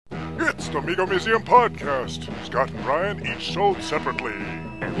It's the Mego Museum Podcast. Scott and Ryan, each sold separately.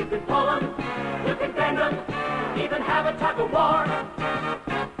 You can pull 'em, you can bend 'em, even have a tug of war.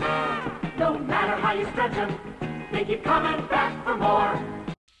 No matter how you stretch 'em, they keep coming back for more.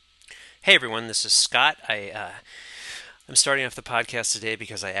 Hey everyone, this is Scott. I'm starting off the podcast today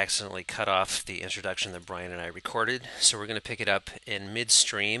because I accidentally cut off the introduction that Brian and I recorded. So we're going to pick it up in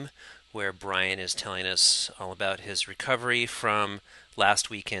midstream, where Brian is telling us all about his recovery from last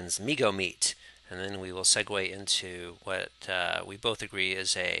weekend's Mego Meet. And then we will segue into what we both agree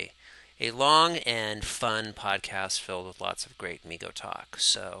is a long and fun podcast filled with lots of great Mego talk.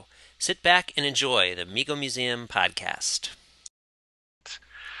 So sit back and enjoy the Mego Museum Podcast.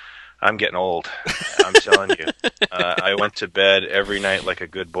 I'm getting old. I'm telling you. I went to bed every night like a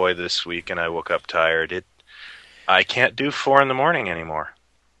good boy this week, and I woke up tired. I can't do 4 in the morning anymore.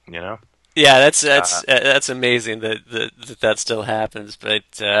 You know? Yeah, that's amazing that still happens. But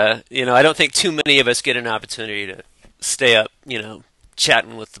I don't think too many of us get an opportunity to stay up,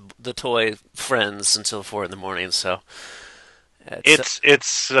 chatting with the toy friends until 4 in the morning. So it's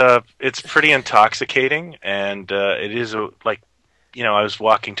pretty intoxicating, and it is I was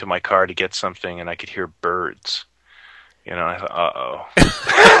walking to my car to get something, and I could hear birds. I thought, uh-oh,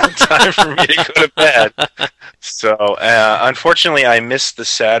 time for me to go to bed. So, unfortunately, I missed the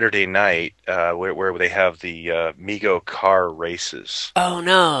Saturday night where they have the Mego car races. Oh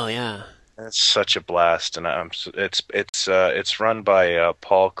no, yeah, it's such a blast, and it's run by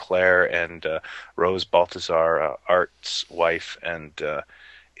Paul Clare and Rose Baltazar, Art's wife, and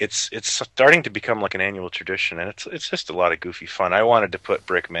it's starting to become like an annual tradition, and it's just a lot of goofy fun. I wanted to put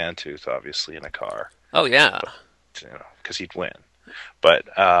Brick Mantooth, obviously, in a car. Oh yeah, because he'd win, but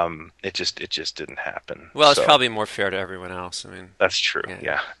it just didn't happen. Well, it's probably more fair to everyone else. I mean, that's true.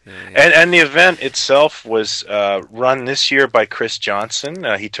 Yeah. Yeah. And the event itself was run this year by Chris Johnson.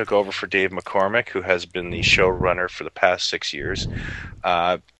 He took over for Dave McCormick, who has been the showrunner for the past 6 years.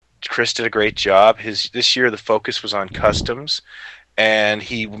 Chris did a great job. This year the focus was on customs, and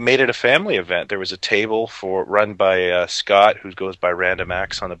he made it a family event. There was a table run by Scott, who goes by Random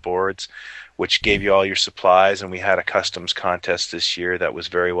Acts on the boards, which gave you all your supplies, and we had a customs contest this year that was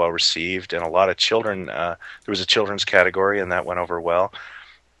very well received, and a lot of children. There was a children's category, and that went over well.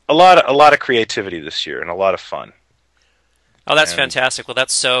 A lot of creativity this year, and a lot of fun. Oh, that's fantastic. Well,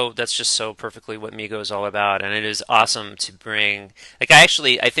 that's just so perfectly what Mego is all about, and it is awesome to bring.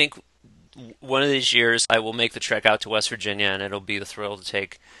 I think one of these years I will make the trek out to West Virginia, and it'll be the thrill to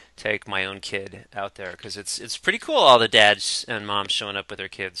take my own kid out there, because it's pretty cool, all the dads and moms showing up with their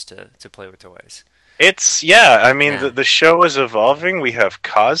kids to play with toys. The show is evolving. We have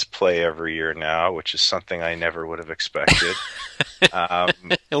cosplay every year now, which is something I never would have expected.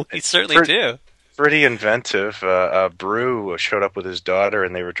 We certainly do. Pretty inventive. Brew showed up with his daughter,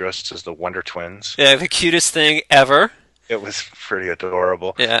 and they were dressed as the Wonder Twins. Yeah, the cutest thing ever. It was pretty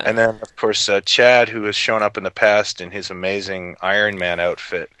adorable. Yeah. And then, of course, Chad, who has shown up in the past in his amazing Iron Man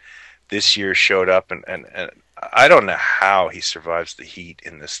outfit, this year showed up, and I don't know how he survives the heat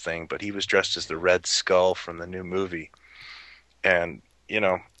in this thing, but he was dressed as the Red Skull from the new movie. And,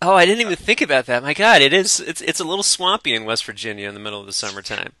 Oh, I didn't even think about that. My God, it's a little swampy in West Virginia in the middle of the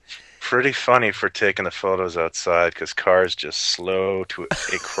summertime. Pretty funny for taking the photos outside, because cars just slow to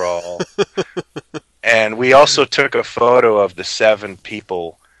a crawl. And we also took a photo of the 7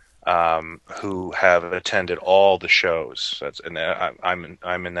 people who have attended all the shows.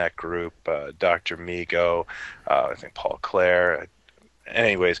 I'm in that group. Dr. Mego, I think Paul Clare.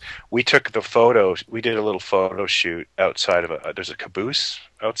 Anyways, we took the photos. We did a little photo shoot outside of there's a caboose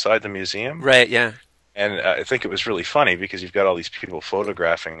outside the museum. Right. Yeah. And I think it was really funny because you've got all these people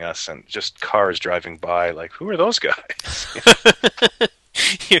photographing us, and just cars driving by. Like, who are those guys?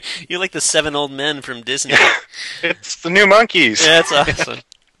 You're like the 7 old men from Disney. It's the New Monkeys. Yeah, that's awesome.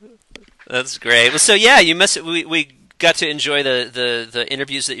 That's great. Well, so yeah, we got to enjoy the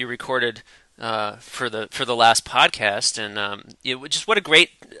interviews that you recorded for the last podcast, and just what a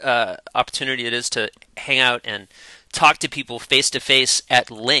great opportunity it is to hang out and talk to people face to face at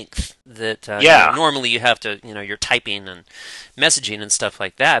length. That normally you have to, you're typing and messaging and stuff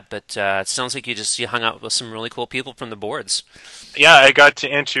like that. But it sounds like you hung out with some really cool people from the boards. Yeah, I got to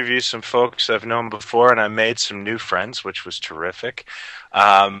interview some folks I've known before, and I made some new friends, which was terrific.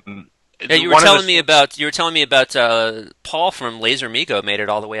 Yeah, you were telling me about Paul from Laser Mego made it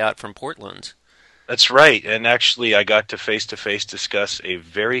all the way out from Portland. That's right, and actually I got to face-to-face discuss a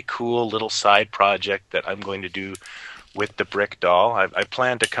very cool little side project that I'm going to do with the Brick Doll. I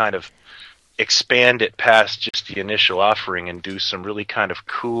plan to kind of expand it past just the initial offering and do some really kind of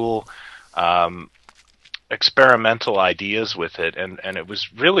cool experimental ideas with it, and it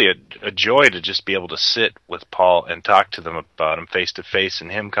was really a joy to just be able to sit with Paul and talk to them about him face to face,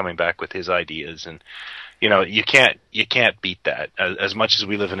 and him coming back with his ideas. And you can't beat that. As much as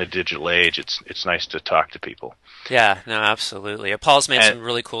we live in a digital age, it's nice to talk to people. Yeah, no, absolutely. Paul's made some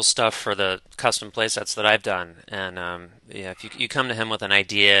really cool stuff for the custom playsets that I've done, and yeah, if you come to him with an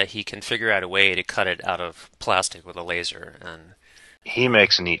idea, he can figure out a way to cut it out of plastic with a laser, and he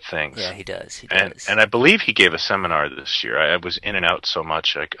makes neat things. Yeah, he does. He does. And I believe he gave a seminar this year. I was in and out so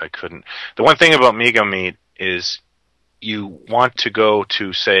much I couldn't. The one thing about MegaMeet is you want to go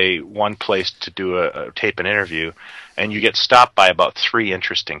to, say, one place to do a tape an interview, and you get stopped by about 3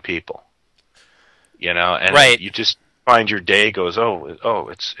 interesting people. And right. You just find your day goes,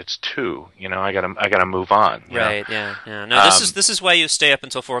 it's 2. I gotta move on. Right. Yeah. No, this is why you stay up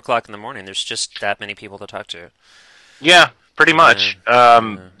until 4:00 in the morning. There's just that many people to talk to. Yeah, pretty much.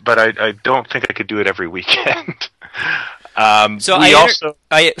 But I don't think I could do it every weekend. So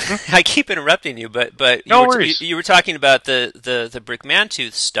I keep interrupting you, but no worries. You were talking about the Brick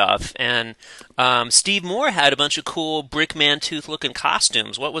Mantooth stuff, and Steve Moore had a bunch of cool Brick Mantooth looking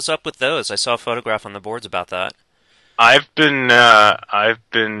costumes. What was up with those? I saw a photograph on the boards about that. I've been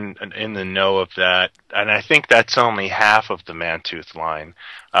in the know of that, and I think that's only half of the Mantooth line.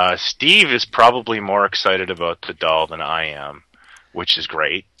 Steve is probably more excited about the doll than I am, which is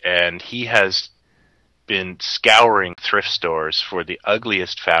great, and he has been scouring thrift stores for the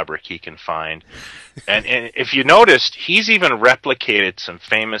ugliest fabric he can find. And if you noticed, he's even replicated some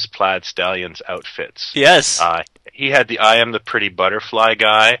famous Plaid Stallions outfits. Yes. He had the I Am the Pretty Butterfly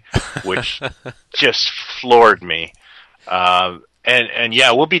guy, which just floored me. And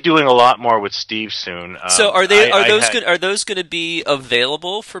yeah, we'll be doing a lot more with Steve soon. So are those going to be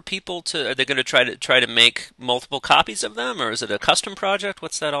available for people to? Are they going to try to make multiple copies of them, or is it a custom project?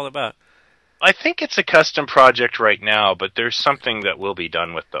 What's that all about? I think it's a custom project right now, but there's something that will be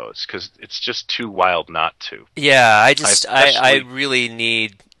done with those because it's just too wild not to. Yeah, I really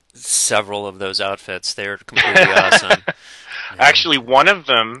need several of those outfits. They're completely awesome. Actually, one of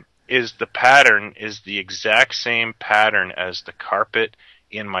them is the exact same pattern as the carpet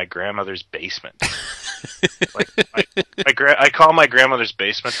in my grandmother's basement. I call my grandmother's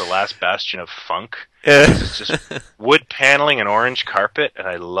basement the last bastion of funk. It's just wood paneling and orange carpet, and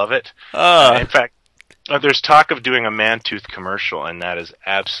I love it. In fact, there's talk of doing a Mantooth commercial, and that is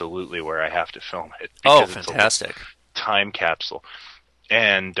absolutely where I have to film it. Oh, fantastic. It's a time capsule.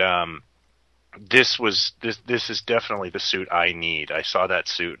 And this is definitely the suit I need. I saw that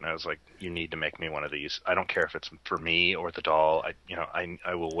suit, and I was like, you need to make me one of these. I don't care if it's for me or the doll.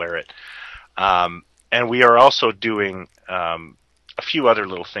 I will wear it. And we are also doing a few other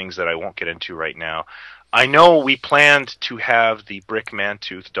little things that I won't get into right now. I know we planned to have the Brick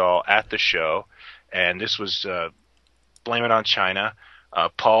Mantooth doll at the show, and this was Blame It on China.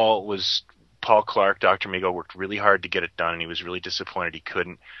 Paul Clark, Dr. Mego, worked really hard to get it done, and he was really disappointed he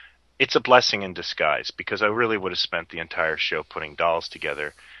couldn't. It's a blessing in disguise, because I really would have spent the entire show putting dolls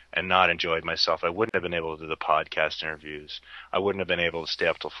together and not enjoyed myself. I wouldn't have been able to do the podcast interviews. I wouldn't have been able to stay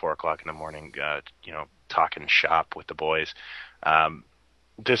up till 4:00 in the morning, talking shop with the boys.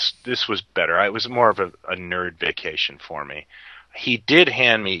 This was better. It was more of a nerd vacation for me. He did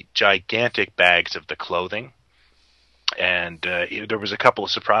hand me gigantic bags of the clothing, and there was a couple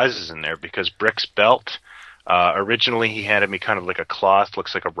of surprises in there, because Brick's belt, originally he handed me kind of like a cloth,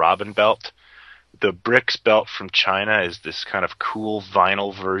 looks like a robin belt. The Brick's belt from China is this kind of cool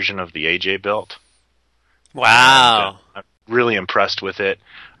vinyl version of the AJ belt. Wow. I'm really impressed with it.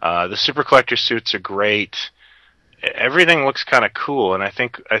 The Super Collector suits are great. Everything looks kind of cool, and I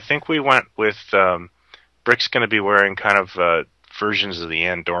think we went with Brick's going to be wearing kind of versions of the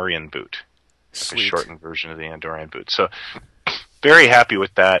Andorian boot. Sweet. A shortened version of the Andorian boot. So very happy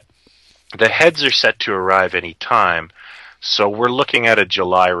with that. The heads are set to arrive any time. So we're looking at a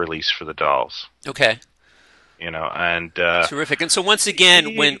July release for the dolls. Okay. And terrific. And so once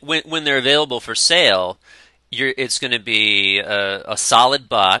again, when they're available for sale, it's going to be a solid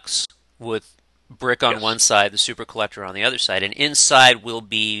box with Brick on one side, the Super Collector on the other side, and inside will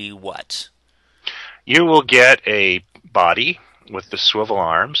be what? You will get a body with the swivel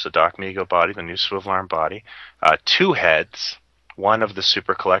arms, the Doc Mego body, the new swivel arm body, 2 heads, one of the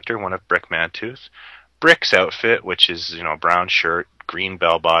Super Collector, one of Brick Mantooth. Brick's outfit, which is brown shirt, green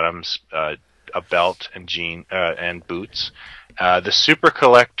bell bottoms, a belt and boots. The Super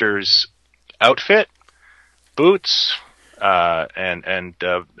Collector's outfit, boots, and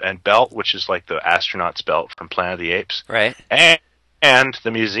belt, which is like the astronaut's belt from Planet of the Apes, right? And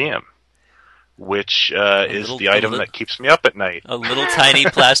the museum, which is the item that keeps me up at night. A little tiny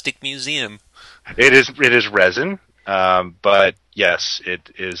plastic museum. It is resin, but yes, it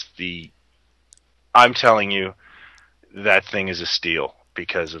is I'm telling you, that thing is a steal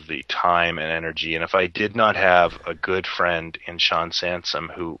because of the time and energy. And if I did not have a good friend in Sean Sansom,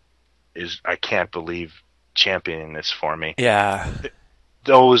 who is, I can't believe, championing this for me. Yeah.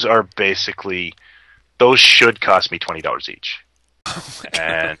 Those should cost me $20 each.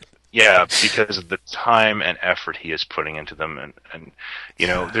 And yeah, because of the time and effort he is putting into them, and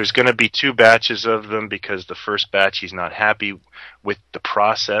there's going to be 2 batches of them because the first batch he's not happy with the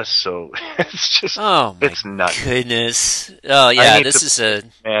process, so it's just it's nuts. Goodness. Oh yeah, this is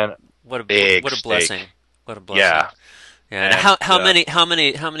what a big blessing. Steak. What a blessing. Yeah. Yeah. And how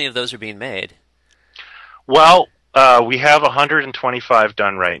many of those are being made? Well, we have 125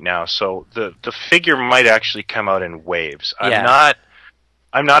 done right now, so the figure might actually come out in waves.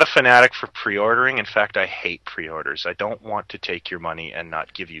 I'm not a fanatic for pre-ordering. In fact, I hate pre-orders. I don't want to take your money and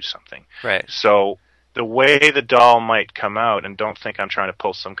not give you something. Right. So the way the doll might come out, and don't think I'm trying to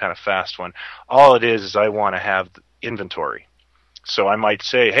pull some kind of fast one, all it is I want to have inventory. So I might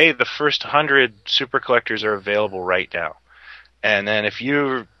say, hey, the first 100 super collectors are available right now. And then if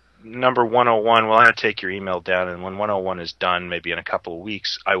you're number 101, well, I'm going to take your email down, and when 101 is done, maybe in a couple of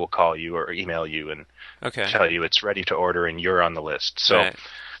weeks, I will call you or email you and tell you it's ready to order and you're on the list. So,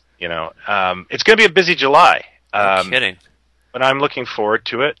 it's going to be a busy July. No kidding. But I'm looking forward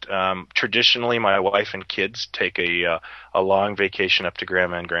to it. Traditionally, my wife and kids take a long vacation up to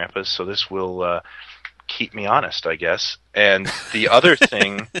Grandma and Grandpa's, so this will keep me honest, I guess. And the other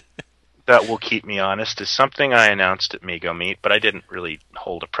thing that will keep me honest is something I announced at Mego Meet, but I didn't really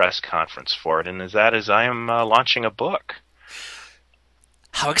hold a press conference for it, and that is I am launching a book.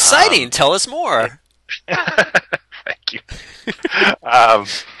 How exciting! Tell us more. Thank you.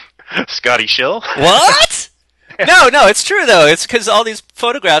 Scotty Schill. What? No, it's true though. It's because all these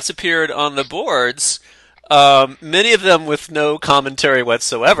photographs appeared on the boards, many of them with no commentary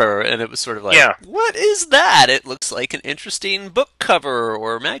whatsoever, and it was sort of like, What is that? It looks like an interesting book cover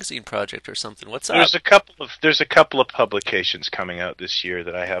or magazine project or something. What's up? There's a couple of publications coming out this year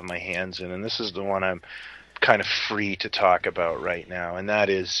that I have my hands in, and this is the one I'm kind of free to talk about right now, and that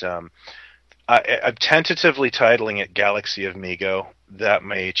is I'm tentatively titling it Galaxy of Mego. That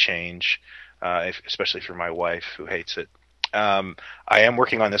may change. Especially for my wife, who hates it. I am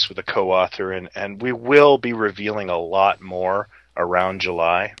working on this with a co-author, and we will be revealing a lot more around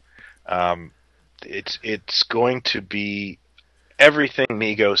July. It's going to be everything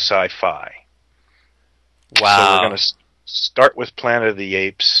Mego sci-fi. Wow. So we're going to start with Planet of the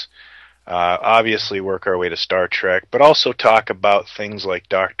Apes, obviously work our way to Star Trek, but also talk about things like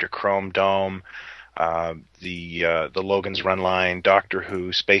Dr. Chrome Dome, the Logan's Run line, Doctor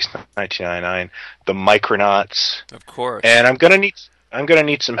Who, Space 1999, the Micronauts, of course. And I'm gonna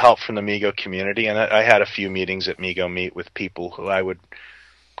need some help from the Mego community. And I had a few meetings at Mego Meet with people who I would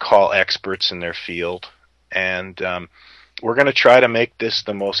call experts in their field, and we're gonna try to make this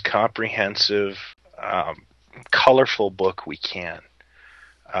the most comprehensive, colorful book we can.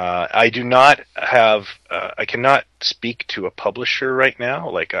 I do not have. I cannot speak to a publisher right now.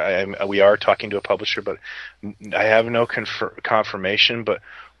 Like we are talking to a publisher, but I have no confirmation. But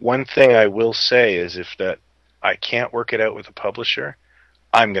one thing I will say is, if that I can't work it out with a publisher,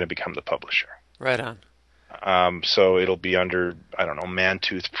 I'm going to become the publisher. Right on. So it'll be under, I don't know,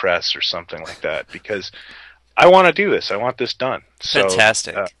 Mantooth Press or something like that, because I want to do this. I want this done.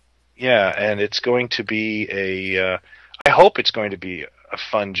 Fantastic. Yeah, and it's going to be I hope it's going to be a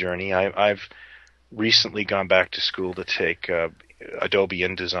fun journey. I've recently gone back to school to take Adobe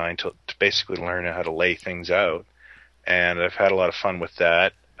InDesign to basically learn how to lay things out, and I've had a lot of fun with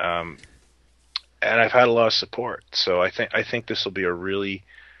that. And I've had a lot of support, so I think this will be a really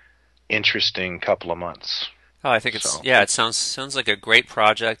interesting couple of months. Oh, I think it sounds like a great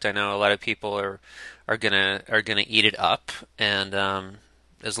project. I know a lot of people are gonna eat it up, and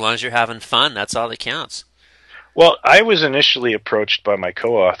as long as you're having fun, that's all that counts. Well, I was initially approached by my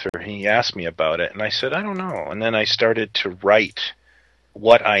co-author. He asked me about it, and I said, I don't know. And then I started to write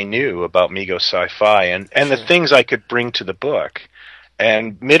what I knew about Mego Sci-Fi and the things I could bring to the book.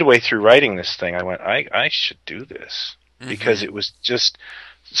 And midway through writing this thing, I went, I should do this, because it was just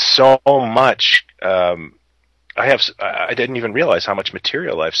so much. I didn't even realize how much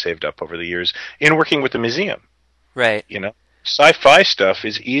material I've saved up over the years in working with the museum. Right. Sci-fi stuff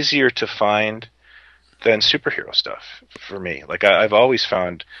is easier to find than superhero stuff for me. Like I've always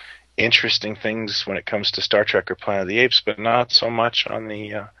found interesting things when it comes to Star Trek or Planet of the Apes, but not so much on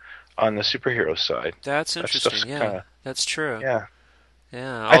the superhero side. That's interesting. That's true. Yeah.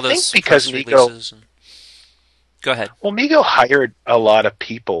 Yeah. I think because Mego. Go ahead. Well, Mego hired a lot of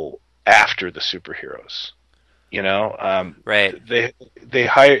people after the superheroes. You know, Right. they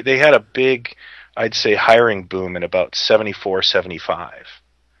had a big, I'd say, hiring boom in about 74, 75.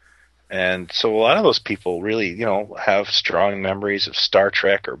 And so a lot of those people really, have strong memories of Star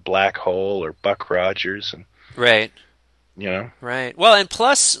Trek or Black Hole or Buck Rogers, and Right. you know. Right. Well, and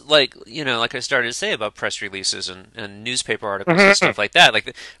plus, like I started to say about press releases and newspaper articles and stuff like that.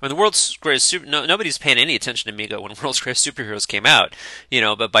 When the World's Greatest nobody's paying any attention to Mego when World's Greatest Superheroes came out,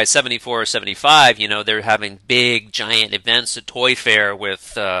 but by 74 or 75, they're having big, giant events at Toy Fair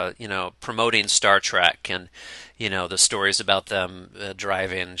with, promoting Star Trek and, the stories about them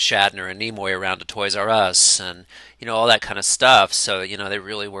driving Shatner and Nimoy around to Toys R Us and, all that kind of stuff. So, they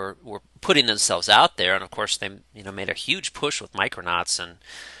really were putting themselves out there. And of course, they, made a huge push with Micronauts and,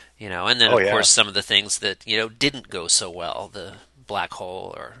 and then of course some of the things that, didn't go so well, the Black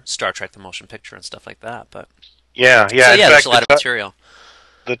Hole or Star Trek the Motion Picture and stuff like that. But yeah. So, yeah, there's a lot of material.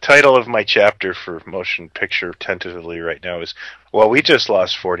 The title of my chapter for Motion Picture tentatively right now is, well, we just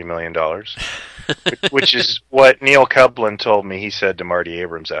lost $40 million, which is what Neil Kublin told me he said to Marty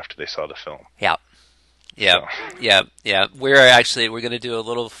Abrams after they saw the film. Yeah. Yeah, So. yeah. We're going to do a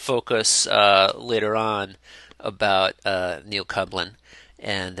little focus later on about Neil Kublin,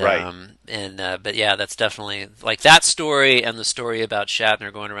 and Right. But yeah, that's definitely like that story and the story about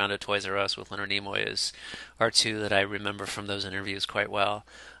Shatner going around to Toys R Us with Leonard Nimoy are two that I remember from those interviews quite well.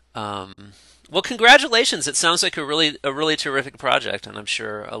 Well, congratulations! It sounds like a really terrific project, and I'm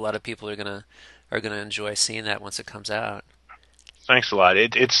sure a lot of people are gonna enjoy seeing that once it comes out. Thanks a lot.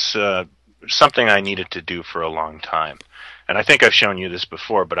 It's something I needed to do for a long time, and I think I've shown you this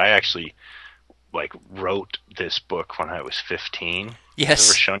before. But I actually wrote this book when I was 15. Yes.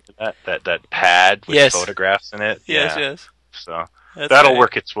 Ever shown you that pad with Yes. photographs in it? Yes, Yeah. yes. So That's that'll right.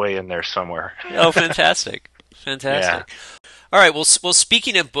 work its way in there somewhere. Oh, fantastic. Fantastic. All right. Well,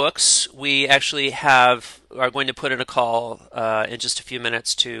 speaking of books, we actually are going to put in a call in just a few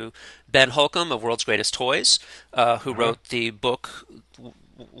minutes to Ben Holcomb of World's Greatest Toys, who wrote the book,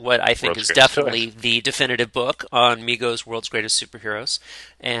 what I think World's is Greatest definitely the definitive book on Mego's World's Greatest Superheroes.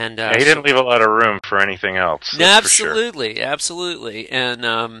 And Yeah, he didn't leave a lot of room for anything else. That's for sure. Absolutely. And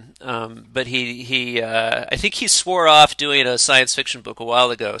but he I think he swore off doing a science fiction book a while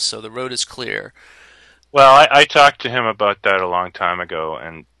ago, so the road is clear. Well, I talked to him about that a long time ago,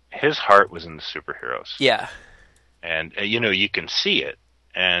 and his heart was in the superheroes. Yeah. And, you can see it.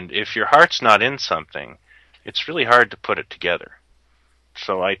 And if your heart's not in something, it's really hard to put it together.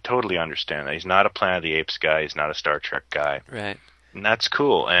 So I totally understand that. He's not a Planet of the Apes guy. He's not a Star Trek guy. Right. And that's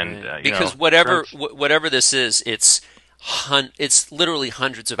cool. And Right. Because whatever this is, it's literally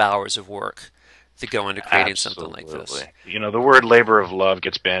hundreds of hours of work that go into creating something like this. The word labor of love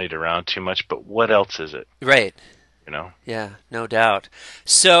gets bandied around too much, but what else is it? Right. Yeah, no doubt.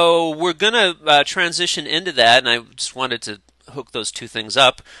 So we're going to transition into that, and I just wanted to hook those two things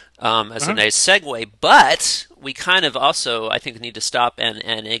up as a nice segue. But we kind of also, I think, need to stop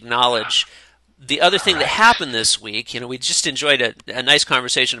and acknowledge the other thing that happened this week. We just enjoyed a nice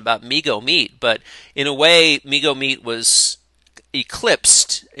conversation about Mego Meet, but in a way, Mego Meet was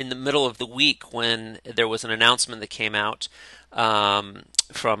eclipsed in the middle of the week when there was an announcement that came out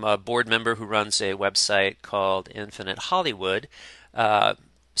from a board member who runs a website called Infinite Hollywood,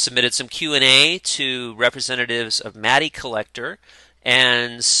 submitted some Q&A to representatives of Matty Collector,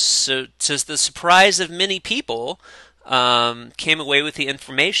 and so to the surprise of many people, came away with the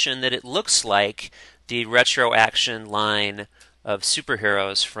information that it looks like the Retro Action line of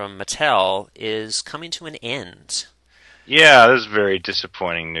superheroes from Mattel is coming to an end. Yeah, this is very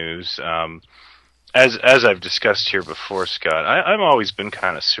disappointing news. As I've discussed here before, Scott, I've always been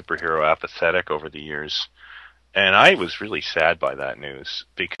kind of superhero apathetic over the years. And I was really sad by that news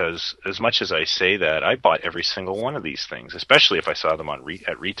because as much as I say that, I bought every single one of these things, especially if I saw them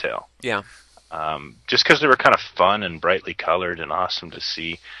at retail. Yeah. Just because they were kind of fun and brightly colored and awesome to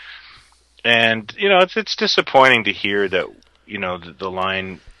see. And, it's disappointing to hear that, the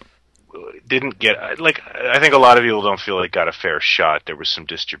line didn't get, I think a lot of people don't feel it got a fair shot. There was some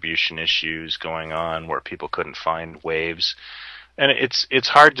distribution issues going on where people couldn't find waves. And it's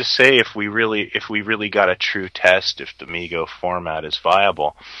hard to say if we really got a true test if the Mego format is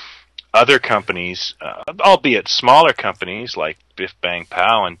viable. Other companies, albeit smaller companies like Biff Bang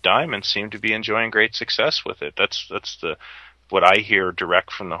Pow and Diamond, seem to be enjoying great success with it. That's what I hear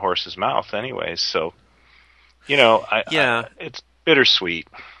direct from the horse's mouth, anyways. So, it's bittersweet.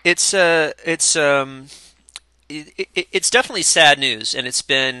 It's definitely sad news, and it's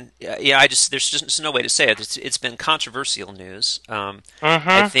been there's just no way to say it. It's been controversial news.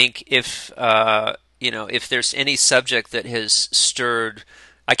 I think if there's any subject that has stirred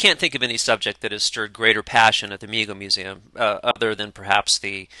I can't think of any subject that has stirred greater passion at the Mego Museum, other than perhaps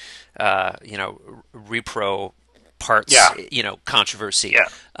the, repro parts, Yeah, controversy. yeah,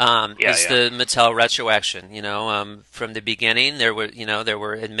 yeah, Is yeah. the Mattel retroaction. From the beginning,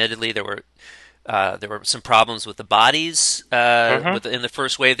 admittedly there were some problems with the bodies Hmm. in the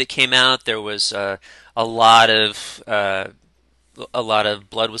first wave that came out. There was a lot of a lot of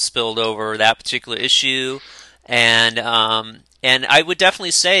blood was spilled over that particular issue, and I would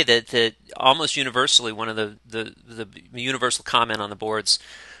definitely say that almost universally one of the universal comment on the boards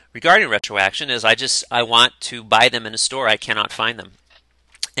regarding retroaction is I want to buy them in a store. I cannot find them.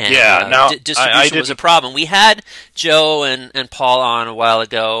 And Yeah. Now, I distribution was a didn't. problem. We had Joe and Paul on a while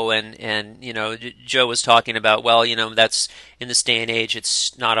ago, and Joe was talking about, well, that's in this day and age,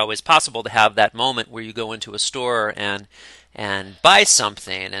 it's not always possible to have that moment where you go into a store and buy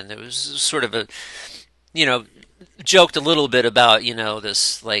something, and it was sort of a you know joked a little bit about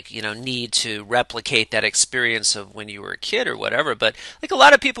this, like, need to replicate that experience of when you were a kid or whatever. But like a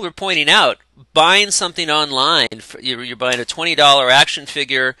lot of people are pointing out, buying something online, you're buying a $20 action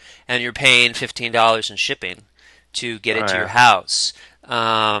figure and you're paying $15 in shipping to get Oh, it to your yeah. house.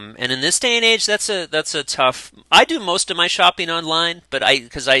 And in this day and age, that's a tough. I do most of my shopping online, but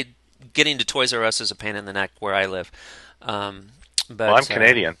because getting to Toys R Us is a pain in the neck where I live. Um, Well, I'm but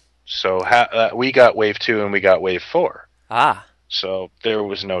Canadian, so we got Wave 2 and we got Wave 4. ah, So there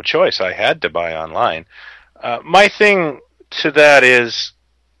was no choice. I had to buy online. My thing to that is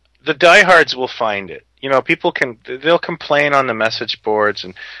the diehards will find it. They'll complain on the message boards,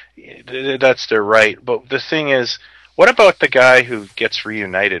 and that's their right. But the thing is, what about the guy who gets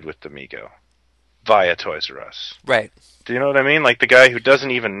reunited with the Mego via Toys R Us? right. Do you know what I mean? Like the guy who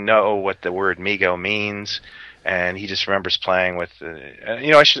doesn't even know what the word Mego means, and he just remembers playing with.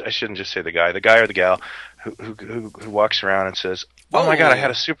 I shouldn't just say the guy or the gal who walks around and says, "Oh my God, I Whoa.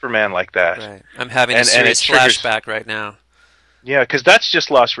 had a Superman like that," Right. I'm having a and it serious triggers. flashback right now. Yeah, because that's just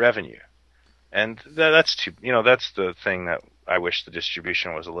lost revenue, and that's too. That's the thing that I wish the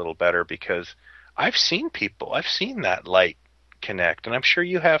distribution was a little better, because I've seen that light connect, and I'm sure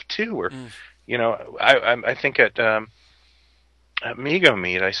you have too. Where Mm. I think at Mego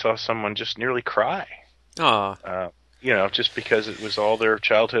Meet, I saw someone just nearly cry. Oh, Just because it was all their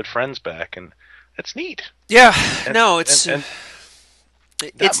childhood friends back, and that's neat. yeah. And No, it's and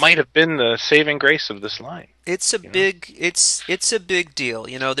that it's might have been the saving grace of this line. it's a You know? big it's a big deal.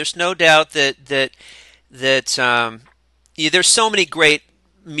 There's no doubt that there's so many great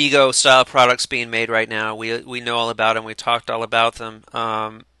Mego style products being made right now. We know all about them. We talked all about them.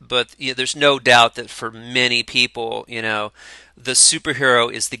 But there's no doubt that for many people, the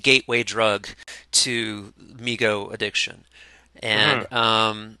superhero is the gateway drug to Mego addiction. Hmm.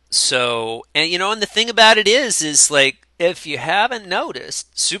 And the thing about it is like, if you haven't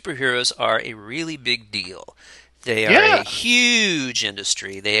noticed, superheroes are a really big deal. They are a Yeah. huge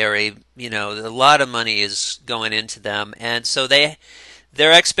industry. They are a lot of money is going into them, and so their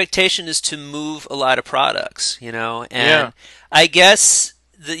expectation is to move a lot of products, Yeah. and I guess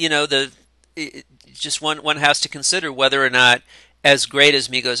just one has to consider whether or not, as great as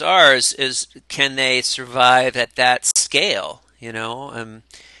Migos are, is can they survive at that scale,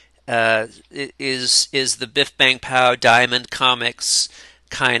 is the Biff Bang Pow Diamond Comics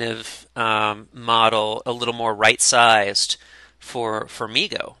kind of model a little more right sized for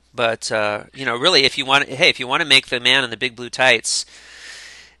Mego? But really, if you want, to make the man in the big blue tights,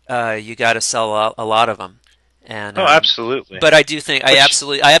 you got to sell a lot of them. And Oh, absolutely. but I do think Which I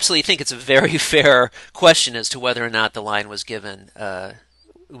absolutely think it's a very fair question as to whether or not the line was given a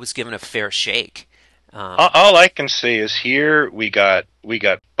fair shake. Um, all I can say is here we got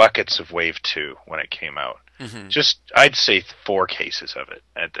buckets of Wave 2 when it came out. mhm. Just I'd say 4 cases of it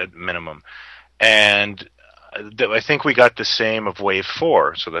at minimum, and I think we got the same of Wave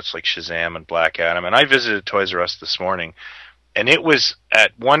 4. So that's like Shazam and Black Adam. And I visited Toys R Us this morning, and it was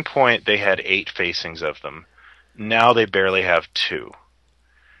at one point they had 8 facings of them. Now they barely have 2.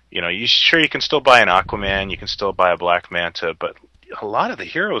 You can still buy an Aquaman, you can still buy a Black Manta, but a lot of the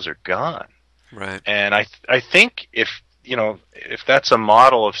heroes are gone. Right. And I think if that's a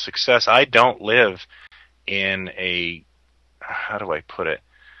model of success, I don't live in how do I put it?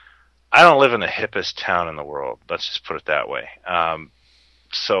 I don't live in the hippest town in the world. Let's just put it that way.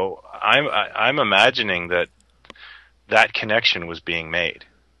 So I'm imagining that connection was being made.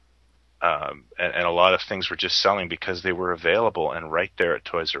 And a lot of things were just selling because they were available and right there at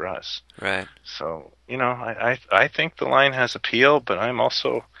Toys R Us. Right. So, I think the line has appeal, but I'm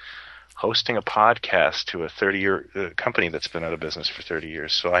also hosting a podcast to a 30-year company that's been out of business for 30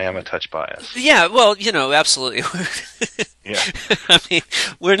 years, so I am a touch biased. Yeah. Well, absolutely. Yeah. I mean,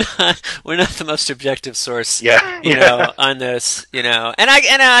 we're not the most objective source, Yeah. on this, And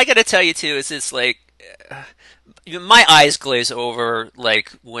I got to tell you too, is it's like my eyes glaze over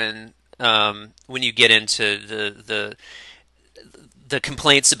like when you get into the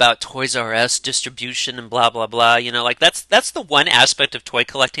complaints about Toys R Us distribution and blah blah blah. Like that's the one aspect of toy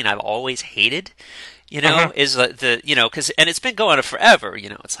collecting I've always hated. Is because and it's been going on forever.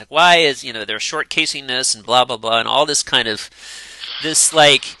 It's like why is they're short casing this and blah blah blah and all this kind of this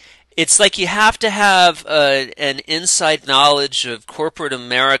like. It's like you have to have an inside knowledge of corporate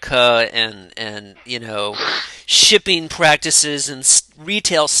America and shipping practices and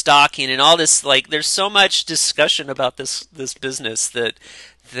retail stocking and all this. Like, there's so much discussion about this business that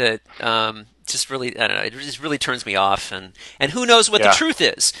just really, I don't know, it just really turns me off. And who knows what the truth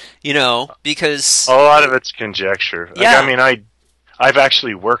is, because a lot of it's conjecture. Yeah. Like, I mean, I've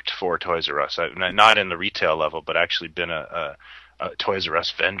actually worked for Toys R Us, not in the retail level, but actually been a Toys R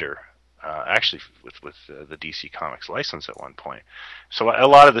Us vendor, actually with the DC Comics license at one point. So a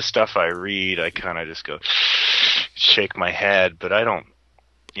lot of the stuff I read, I kind of just go shake my head, but I don't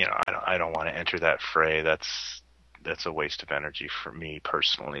want to enter that fray. That's a waste of energy for me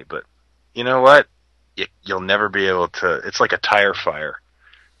personally. But you know what? You'll never be able to. It's like a tire fire.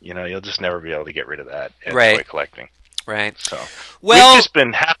 You'll just never be able to get rid of that in toy collecting. Right. So we've just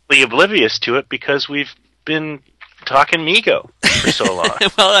been happily oblivious to it because we've been talking Mego for so long.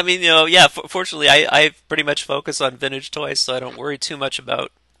 Well, I mean, fortunately, I pretty much focus on vintage toys, so I don't worry too much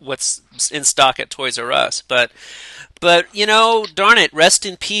about what's in stock at Toys R Us. But darn it, rest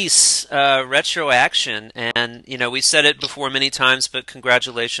in peace, Retro Action. And we said it before many times, but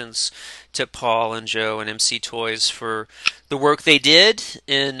congratulations to Paul and Joe and MC Toys for the work they did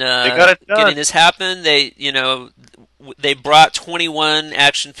in getting this happen. They brought 21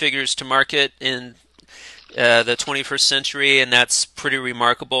 action figures to market in the 21st century, and that's pretty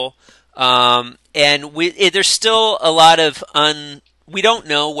remarkable. And there's still a lot of we don't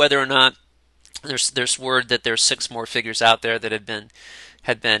know whether or not there's word that there's 6 more figures out there that had been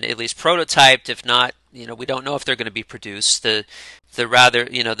at least prototyped. If not, we don't know if they're going to be produced. The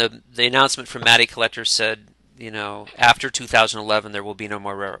announcement from Matty Collector said, after 2011 there will be no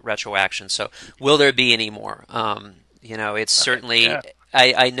more retro action. So will there be any more? It's certainly. Yeah.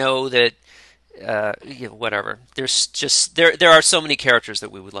 I know that. Whatever. There's just there are so many characters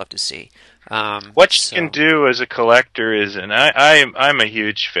that we would love to see. What you can do as a collector is, and I'm a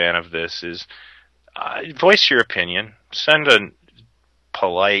huge fan of this, is voice your opinion. Send a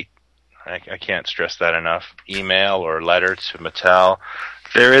polite, I can't stress that enough, email or letter to Mattel.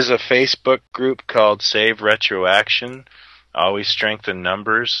 There is a Facebook group called Save Retro Action. Always strengthen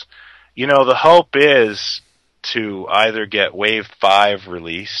numbers. The hope is to either get Wave 5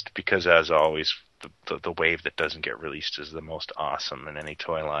 released, because as always, the wave that doesn't get released is the most awesome in any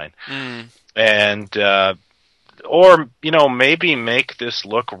toy line. And or maybe make this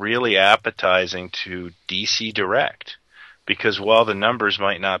look really appetizing to DC Direct, because while the numbers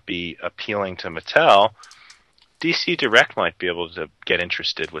might not be appealing to Mattel, DC Direct might be able to get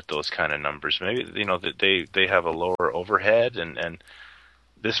interested with those kind of numbers. Maybe they have a lower overhead and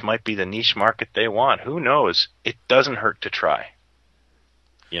this might be the niche market they want. Who knows? It doesn't hurt to try.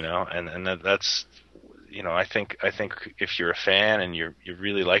 And that's I think if you're a fan and you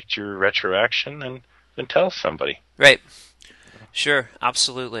really liked your retro action, then tell somebody. Right. Sure.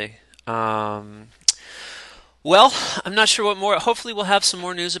 Absolutely. Well, I'm not sure what more. Hopefully, we'll have some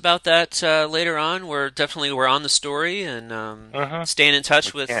more news about that later on. We're on the story and staying in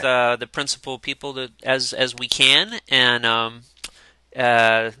touch with the principal people as we can, and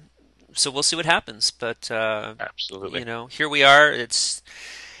so we'll see what happens. But absolutely, here we are.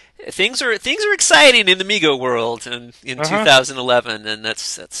 Things are exciting in the Mego world in 2011, and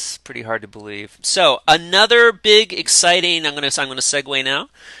that's pretty hard to believe. So another big exciting. I'm gonna segue now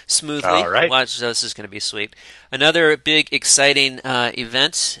smoothly. All right. Watch, this is gonna be sweet. Another big exciting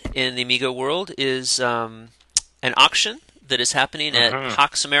event in the Mego world is an auction that is happening at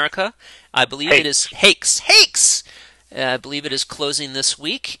Hawks America. I believe it is Hakes. I believe it is closing this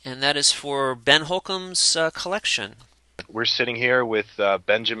week, and that is for Ben Holcomb's collection. We're sitting here with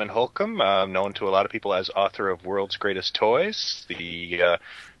Benjamin Holcomb, known to a lot of people as author of World's Greatest Toys, the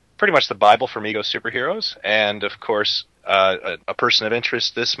pretty much the Bible for Mego superheroes, and of course a person of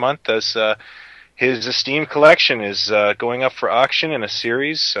interest this month, as his esteemed collection is going up for auction in a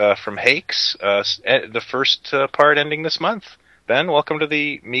series from Hakes, the first part ending this month. Ben, welcome to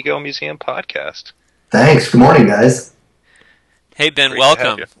the Mego Museum podcast. Thanks. Good morning, guys. Hey Ben, Great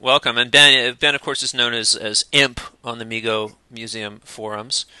welcome. And Ben, of course, is known as Imp on the Mego Museum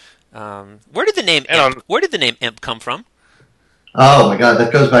forums. Where did the name Imp come from? Oh my God,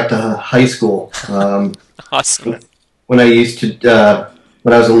 that goes back to high school. Awesome. When I used to,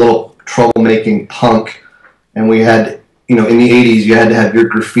 when I was a little troublemaking punk, and we had, in the '80s, you had to have your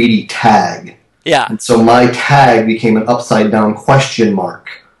graffiti tag. Yeah. And so my tag became an upside down question mark,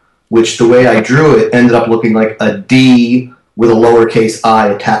 which the way I drew it ended up looking like a D with a lowercase I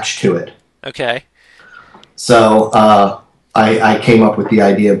attached to it. Okay. So I came up with the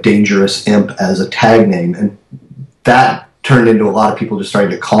idea of Dangerous Imp as a tag name, and that turned into a lot of people just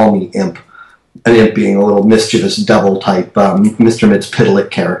starting to call me Imp, an Imp being a little mischievous devil type Mr.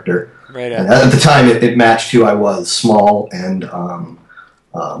 Mxyzptlk character. Right. And at the time, it matched who I was, small and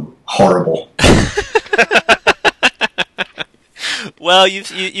horrible. Well,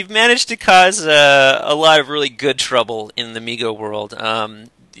 you've managed to cause a lot of really good trouble in the Mego world.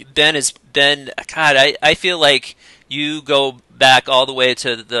 Ben. God, I feel like you go back all the way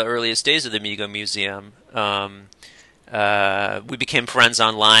to the earliest days of the Mego Museum. We became friends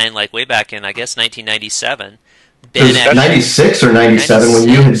online, like way back in, I guess, 1997. It was 96 or 97 when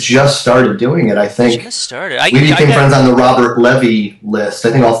you had just started doing it, I think. Just started. We became friends on the Robert Levy list.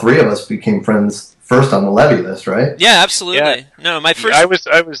 I think all three of us became friends first on the Levy list, right? Yeah, absolutely. Yeah. No, my first.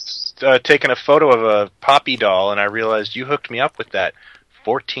 I was taking a photo of a Poppy doll, and I realized you hooked me up with that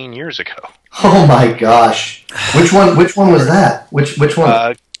 14 years ago. Oh my gosh! Which one was that? Which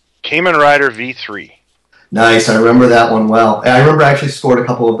one? Kamen Rider V3. Nice, I remember that one well. I remember I actually scored a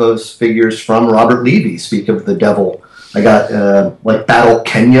couple of those figures from Robert Levy. Speak of the devil, I got like Battle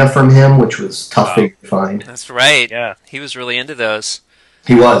Kenya from him, which was tough figure to find. That's right. Yeah, he was really into those.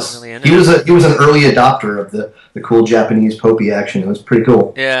 He was. He was an early adopter of the cool Japanese Popey action. It was pretty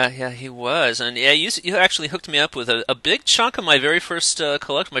cool. Yeah, he was. And yeah, you actually hooked me up with a big chunk of my very first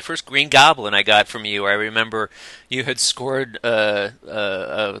collection, my first Green Goblin I got from you. I remember you had scored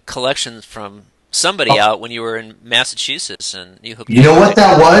a collection from somebody out when you were in Massachusetts, and you hooked me up. You know what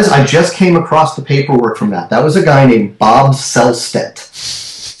that was? I just came across the paperwork from that. That was a guy named Bob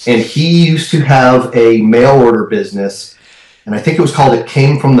Selstedt, and he used to have a mail order business. And I think it was called It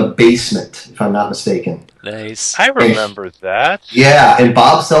Came From the Basement, if I'm not mistaken. Nice. I remember that. Yeah, and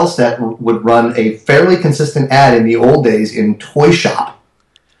Bob Selstedt would run a fairly consistent ad in the old days in Toy Shop.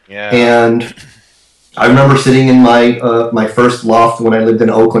 Yeah. And I remember sitting in my first loft when I lived in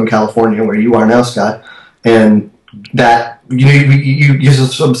Oakland, California, where you are now, Scott, and that you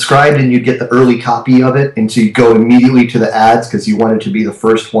subscribed and you'd get the early copy of it, and so you go immediately to the ads because you wanted to be the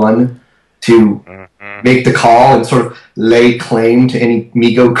first one to make the call and sort of lay claim to any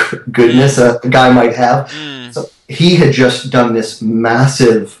Mego goodness a guy might have. So he had just done this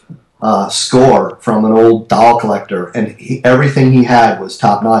massive score from an old doll collector, and everything he had was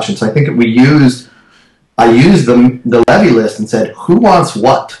top notch. And so I think I used the Levy list and said, who wants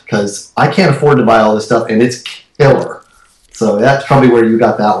what? Because I can't afford to buy all this stuff, and it's killer. So that's probably where you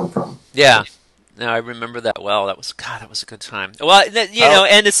got that one from. Yeah. No, I remember that well. That was a good time. Well, know,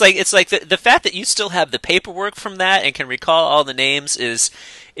 and it's like the fact that you still have the paperwork from that and can recall all the names is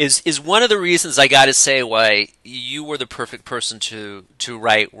one of the reasons I got to say why you were the perfect person to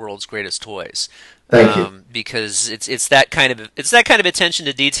write World's Greatest Toys. Thank you. Because it's that kind of attention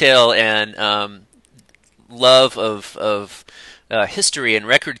to detail and love of history and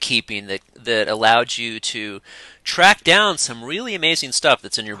record keeping that allowed you to track down some really amazing stuff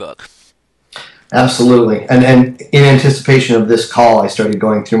that's in your book. Absolutely, and in anticipation of this call, I started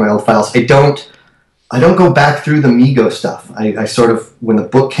going through my old files. I don't go back through the Mego stuff. I sort of, when the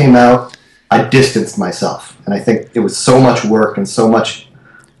book came out, I distanced myself, and I think it was so much work and so much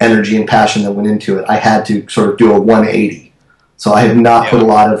energy and passion that went into it. I had to sort of do a 180. So I have not put a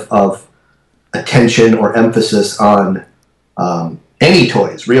lot of attention or emphasis on any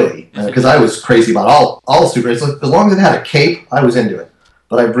toys, really, because I was crazy about all superheroes. As long as it had a cape, I was into it.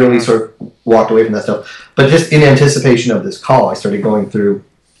 But I've really sort of walked away from that stuff. But just in anticipation of this call, I started going through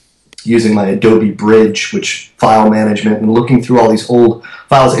using my Adobe Bridge, which file management, and looking through all these old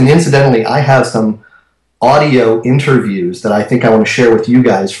files. And incidentally, I have some audio interviews that I think I want to share with you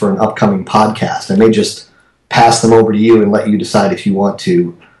guys for an upcoming podcast. I may just pass them over to you and let you decide if you want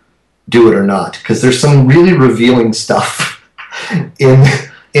to do it or not, because there's some really revealing stuff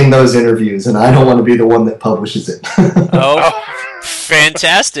in those interviews, and I don't want to be the one that publishes it. Oh.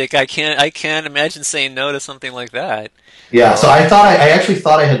 Fantastic! I can't imagine saying no to something like that. Yeah, so I actually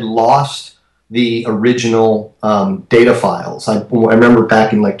thought I had lost the original data files. I remember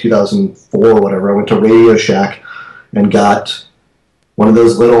back in like 2004 or whatever, I went to Radio Shack and got one of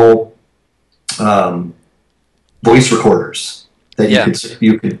those little voice recorders that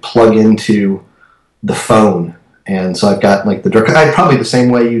you could plug into the phone. And so I've got like probably the same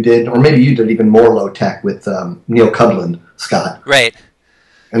way you did, or maybe you did even more low tech with Neil Cudland. Scott. Right.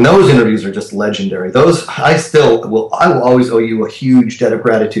 And those interviews are just legendary. Those I will always owe you a huge debt of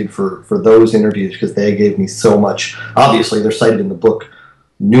gratitude for those interviews because they gave me so much. Obviously, they're cited in the book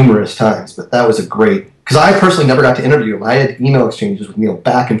numerous times, but that was a great, because I personally never got to interview him. I had email exchanges with Neil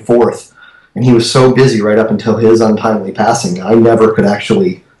back and forth, and he was so busy right up until his untimely passing. I never could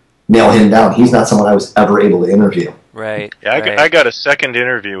actually nail him down. He's not someone I was ever able to interview. Right. Yeah, right. I got a second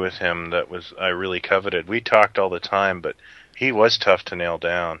interview with him I really coveted. We talked all the time, but he was tough to nail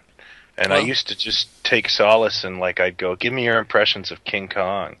down. And I used to just take solace in, like, I'd go, give me your impressions of King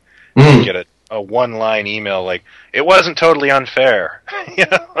Kong. And get a one-line email like, it wasn't totally unfair. You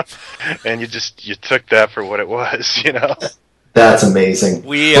know? And you took that for what it was, you know? That's amazing.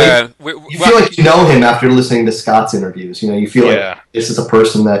 You feel like you know him after listening to Scott's interviews. You know, you feel like this is a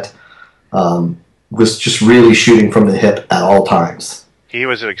person that was just really shooting from the hip at all times. He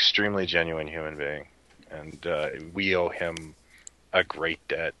was an extremely genuine human being. And we owe him a great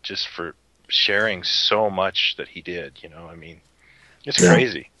debt just for sharing so much that he did, you know. I mean, it's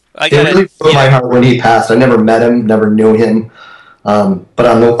crazy. It really broke my heart when he passed. I never met him, never knew him, but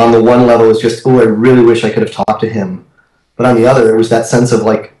on the one level, it's just, I really wish I could have talked to him. But on the other, there was that sense of,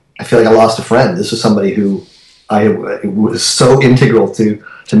 like, I feel like I lost a friend. This was somebody who was so integral to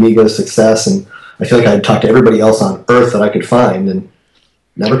Mego's success, and I feel like I had talked to everybody else on Earth that I could find, and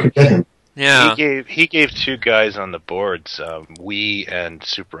never could get him. Yeah. He gave two guys on the boards, we and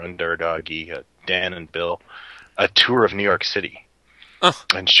Super Underdoggy, Dan and Bill, a tour of New York City,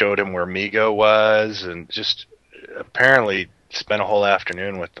 and showed him where Mego was, and just apparently spent a whole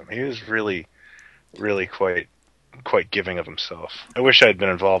afternoon with them. He was really, really quite giving of himself. I wish I had been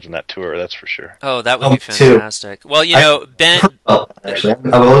involved in that tour. That's for sure. Oh, that would be fantastic. Well, you know, Ben. Actually,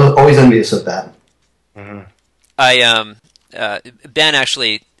 I'm always envious of that. Mm-hmm. Ben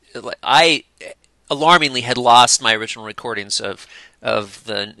actually. I alarmingly had lost my original recordings of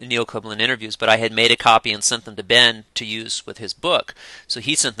the Neil Copeland interviews, but I had made a copy and sent them to Ben to use with his book. So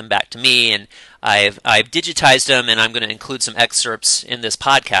he sent them back to me, and I've digitized them, and I'm going to include some excerpts in this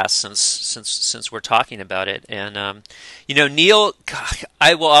podcast since we're talking about it. And you know, Neil, God,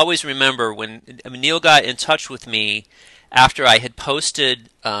 I will always remember when Neil got in touch with me after I had posted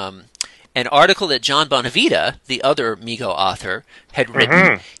an article that John Bonavita, the other Mego author, had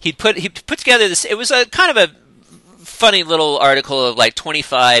written. He put together this. It was a kind of a funny little article of like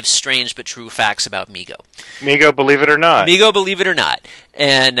 25 strange but true facts about Mego. Mego, believe it or not. Mego, believe it or not.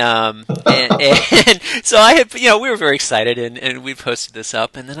 And so I had, you know, we were very excited, and we posted this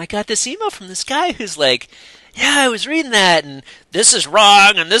up, and then I got this email from this guy who's like, yeah, I was reading that, and this is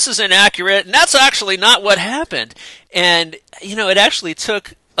wrong, and this is inaccurate, and that's actually not what happened. And, you know, it actually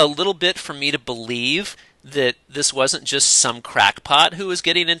took a little bit for me to believe that this wasn't just some crackpot who was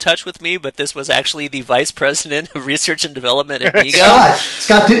getting in touch with me, but this was actually the vice president of research and development at Mego.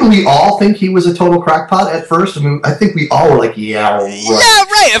 Scott, didn't we all think he was a total crackpot at first? I mean, I think we all were like, yeah, right. Yeah,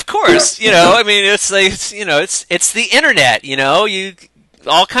 right, of course. You know, I mean, it's like, you know, it's the internet, you know,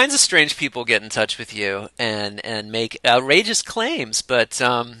 all kinds of strange people get in touch with you and make outrageous claims, but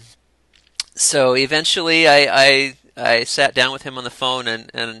so eventually I sat down with him on the phone,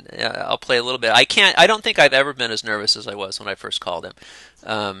 and I'll play a little bit. I don't think I've ever been as nervous as I was when I first called him.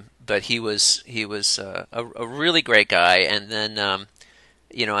 But he was a really great guy. And then,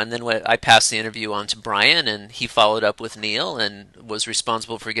 you know, and then I passed the interview on to Brian, and he followed up with Neil and was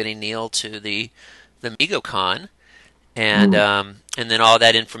responsible for getting Neil to the MegoCon. And then all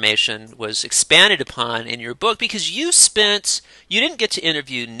that information was expanded upon in your book, because you didn't get to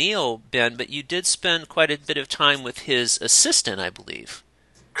interview Neil, Ben, but you did spend quite a bit of time with his assistant, I believe.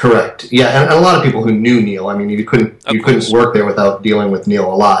 Correct. Yeah, and a lot of people who knew Neil. I mean, you couldn't work there without dealing with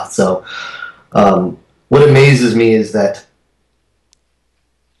Neil a lot. So what amazes me is that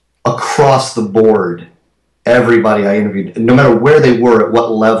across the board, everybody I interviewed, no matter where they were, at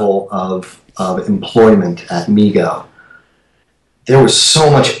what level of employment at Mego, there was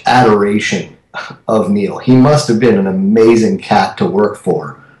so much adoration of Neil. He must have been an amazing cat to work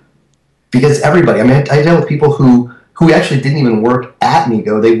for. Because everybody, I mean, I dealt with people who actually didn't even work at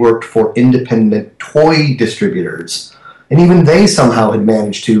Mego. They worked for independent toy distributors. And even they somehow had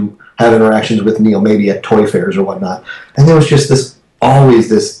managed to have interactions with Neil, maybe at toy fairs or whatnot. And there was just always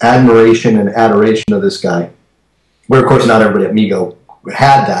this admiration and adoration of this guy. Where, of course, not everybody at Mego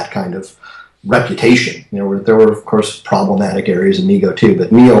had that kind of reputation. You know, there were, of course, problematic areas of Mego too,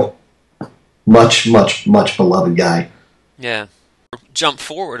 but Neil, much, much, much beloved guy. Yeah. Jump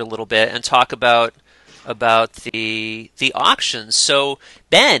forward a little bit and talk about the auctions. So,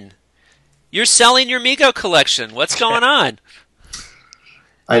 Ben, you're selling your Mego collection. What's going on?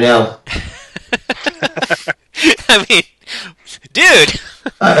 I know. I mean, Dude!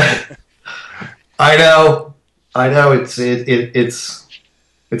 I know.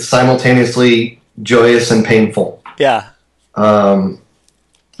 It's simultaneously joyous and painful. Yeah.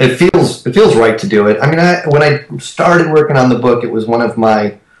 It feels right to do it. I mean, when I started working on the book, it was one of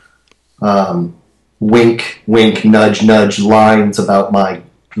my wink, wink, nudge, nudge lines about my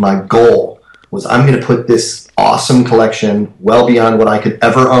goal was I'm going to put this awesome collection well beyond what I could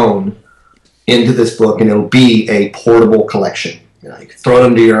ever own into this book, and it'll be a portable collection. You know, you can throw it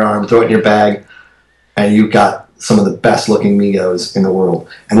under your arm, throw it in your bag, and you've got some of the best looking Megos in the world.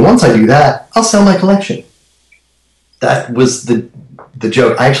 And once I do that, I'll sell my collection. That was the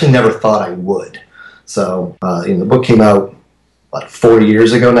joke. I actually never thought I would. So, the book came out, 4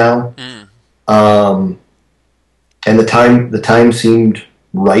 years ago now. And the time seemed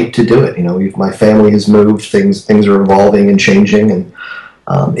right to do it. You know, my family has moved, things are evolving and changing, and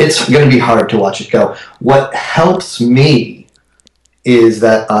it's going to be hard to watch it go. What helps me is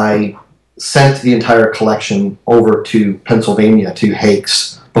that I sent the entire collection over to Pennsylvania, to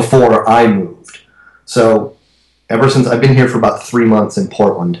Hakes, before I moved. So ever since I've been here for about 3 months in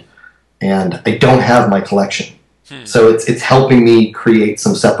Portland, and I don't have my collection. So it's helping me create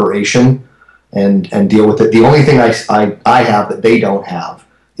some separation and deal with it. The only thing I have that they don't have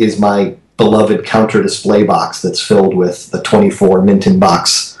is my beloved counter display box that's filled with the 24 Minton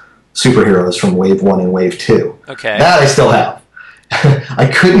box superheroes from Wave 1 and Wave 2. Okay. That I still have. I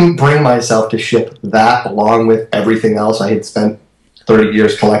couldn't bring myself to ship that along with everything else I had spent 30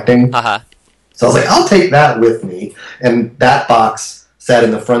 years collecting. Uh-huh. So I was like, I'll take that with me. And that box sat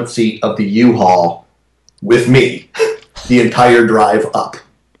in the front seat of the U-Haul with me the entire drive up.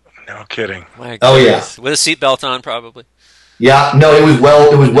 No kidding. Oh, yeah. With a seatbelt on, probably. Yeah, no, it was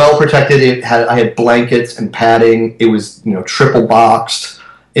well protected. I had blankets and padding. It was, triple boxed.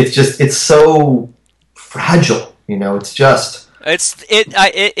 It's so fragile, it's just...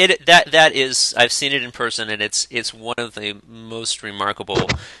 That is, I've seen it in person, and it's one of the most remarkable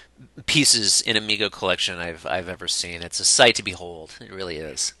pieces in Amigo collection I've ever seen. It's a sight to behold. It really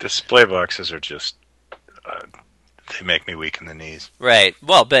is. Display boxes are just they make me weak in the knees. Right.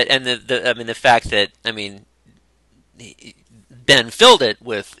 Well, the fact that Ben filled it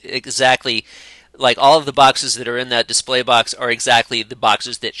with exactly like all of the boxes that are in that display box are exactly the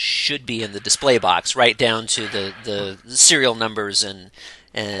boxes that should be in the display box, right down to the serial numbers and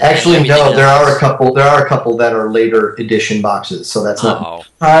actually no, there are a couple that are later edition boxes, so that's not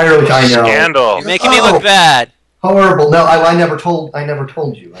entirely. I know. Scandal. You're making me look bad. Horrible. No, I never told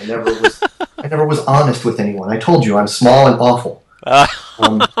you. I never was honest with anyone. I told you I'm small and awful.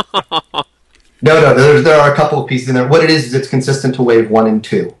 No, there are a couple of pieces in there. What it is it's consistent to Wave 1 and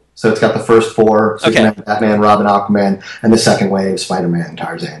 2. So it's got the first four, Superman, Batman, Robin, Aquaman, and the second wave, Spider-Man,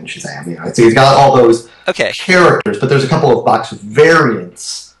 Tarzan, Shazam. It's got all those characters, but there's a couple of box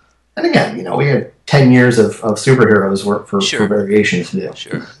variants. And again, we had 10 years of superheroes for variations to do.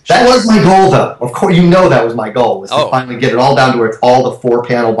 Sure. That was my goal, though. Of course, that was my goal, was to finally get it all down to where it's all the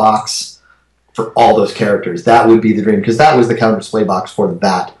 4-panel box for all those characters. That would be the dream, because that was the counter display box for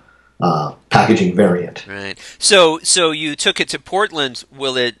that packaging variant. Right. So you took it to Portland.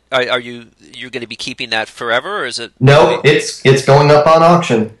 You're going to be keeping that forever, or is it? No, it's going up on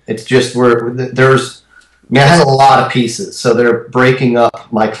auction. It's just I had a lot of pieces, so they're breaking up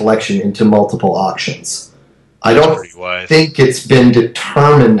my collection into multiple auctions. I don't think it's been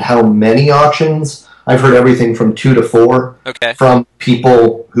determined how many auctions. I've heard everything from 2 to 4 from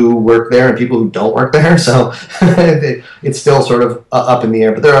people who work there and people who don't work there. So it's still sort of up in the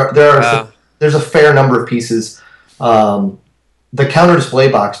air. But there's a fair number of pieces. The counter display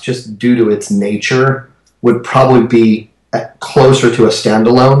box, just due to its nature, would probably be closer to a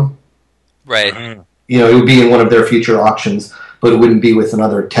standalone. Right. Mm-hmm. It would be in one of their future auctions, but it wouldn't be with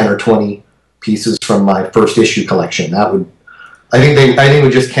another 10 or 20 pieces from my first issue collection. I think it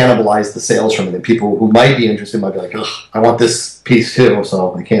would just cannibalize the sales from it. And people who might be interested might be like, ugh, I want this piece too,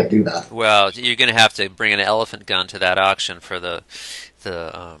 so I can't do that. Well, you're going to have to bring an elephant gun to that auction for the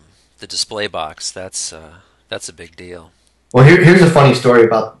display box. That's a big deal. Well, here's a funny story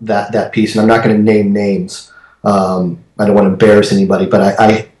about that piece, and I'm not going to name names. I don't want to embarrass anybody, but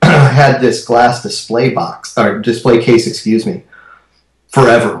I had this glass display case, excuse me,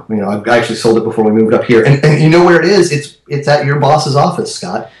 forever. I actually sold it before we moved up here. And you know where it is? It's at your boss's office,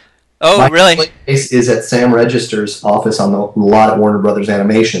 Scott. Oh, My really? display case is at Sam Register's office on the lot at Warner Brothers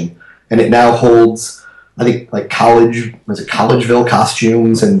Animation. And it now holds, I think, like Collegeville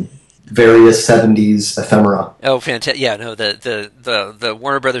costumes and various 70s ephemera. Oh, fantastic! Yeah, no, the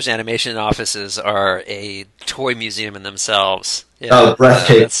Warner Brothers animation offices are a toy museum in themselves. Yeah, Oh,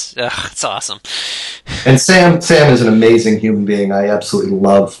 breathtaking. It's awesome. And Sam is an amazing human being. I absolutely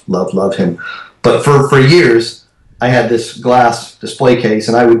love him. But for years, I had this glass display case,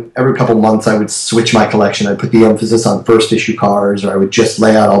 and I would every couple months I would switch my collection. I'd put the emphasis on first issue cars, or I would just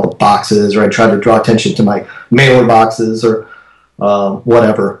lay out all the boxes, or I'd try to draw attention to my mailer boxes, or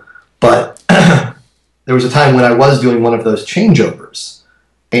whatever. But there was a time when I was doing one of those changeovers,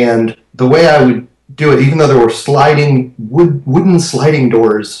 and the way I would do it, even though there were wooden sliding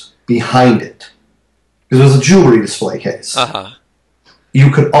doors behind it, because it was a jewelry display case, you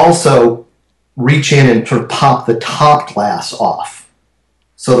could also reach in and sort of pop the top glass off.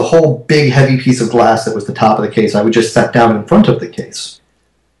 So the whole big heavy piece of glass that was the top of the case, I would just set down in front of the case.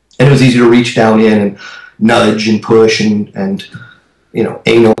 And it was easy to reach down in and nudge and push and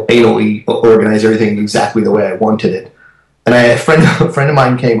anally organize everything exactly the way I wanted it. And a friend of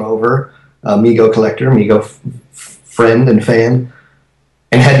mine came over, a Mego collector, Mego friend and fan,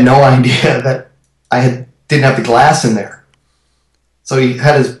 and had no idea that I didn't have the glass in there. So he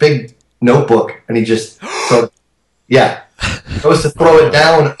had his big notebook, and he just goes to throw it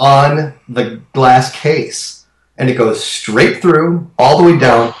down on the glass case, and it goes straight through, all the way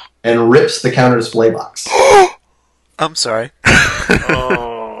down, and rips the counter display box. I'm sorry.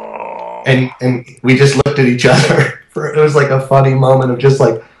 And we just looked at each other. It was like a funny moment of just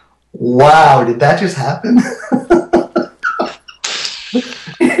like, wow, did that just happen?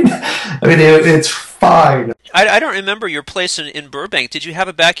 I mean, it's fine. I don't remember your place in Burbank. Did you have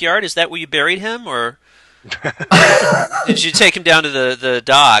a backyard? Is that where you buried him, or did you take him down to the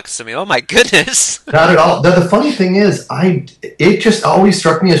docks? I mean, oh my goodness! Not at all. The funny thing is, it just always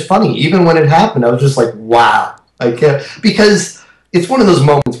struck me as funny. Even when it happened, I was just like, wow. I can't, because it's one of those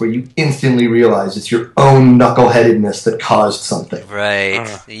moments where you instantly realize it's your own knuckleheadedness that caused something. Right.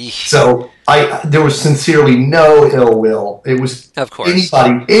 So there was sincerely no ill will. It was, of course,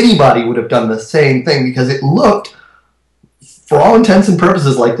 anybody would have done the same thing, because it looked, for all intents and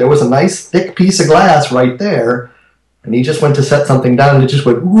purposes, like there was a nice thick piece of glass right there, and he just went to set something down, and it just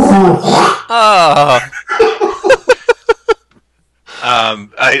went. Oh.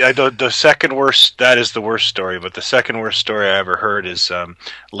 The second worst, that is the worst story, but the second worst story I ever heard is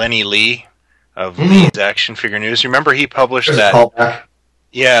Lenny Lee of Lee's Action Figure News. Remember he published that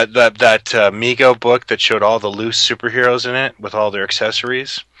Mego book that showed all the loose superheroes in it with all their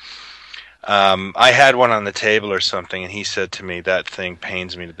accessories? I had one on the table or something, and he said to me, that thing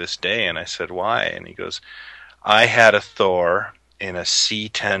pains me to this day. And I said, why? And he goes, I had a Thor in a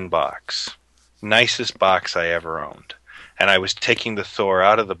C10 box. Nicest box I ever owned. And I was taking the Thor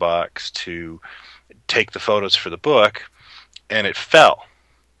out of the box to take the photos for the book, and it fell.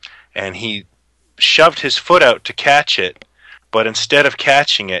 And he shoved his foot out to catch it, but instead of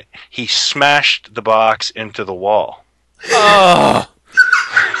catching it, he smashed the box into the wall. Oh,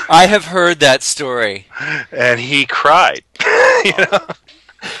 I have heard that story. And he cried. You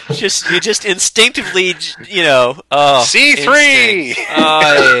just instinctively, C3!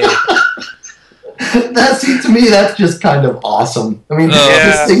 To me, that's just kind of awesome. I mean,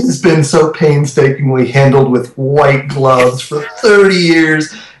 this thing has been so painstakingly handled with white gloves for 30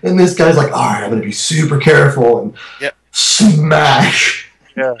 years, and this guy's like, all right, I'm going to be super careful, and smash.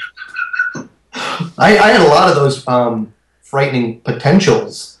 Yeah. I had a lot of those frightening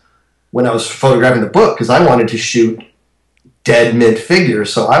potentials when I was photographing the book, because I wanted to shoot dead mint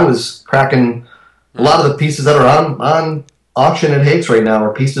figures, so I was cracking a lot of the pieces that are on auction at Hakes right now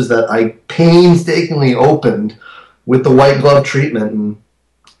are pieces that I painstakingly opened with the white glove treatment and,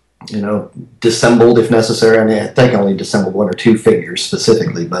 dissembled if necessary. I mean, I think I only dissembled one or two figures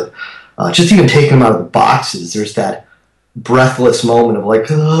specifically, but just even taking them out of the boxes, there's that breathless moment of like,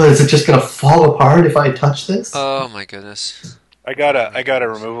 is it just going to fall apart if I touch this? Oh my goodness. I got a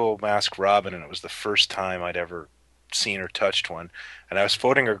removable mask Robin, and it was the first time I'd ever seen or touched one. And I was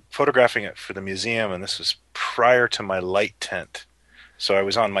photographing it for the museum, and this was prior to my light tent. So I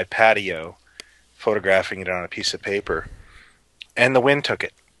was on my patio photographing it on a piece of paper, and the wind took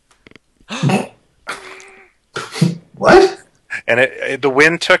it. What? And the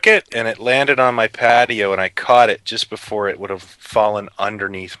wind took it, and it landed on my patio, and I caught it just before it would have fallen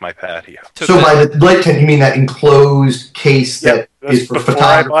underneath my patio. So by the light tent, you mean that enclosed case that is for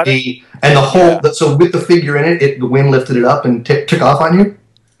photography, and the whole. So with the figure in it, the wind lifted it up and took off on you?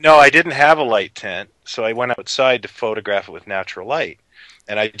 No, I didn't have a light tent, so I went outside to photograph it with natural light,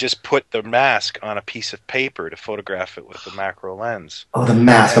 and I just put the mask on a piece of paper to photograph it with the macro lens. Oh, the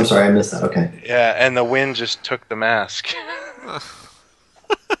mask. I'm sorry, I missed that. Okay. Yeah, and the wind just took the mask.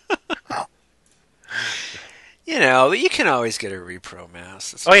 But you can always get a repro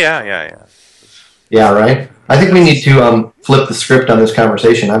mask. It's Oh yeah. Yeah, right. I think we need to flip the script on this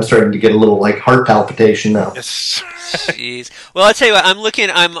conversation. I'm starting to get a little like heart palpitation now. It's, Jeez. Well, I'll tell you what.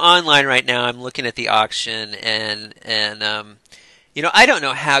 I'm online right now. I'm looking at the auction, and I don't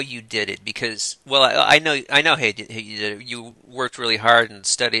know how you did it because, well, I know how you did it. You worked really hard and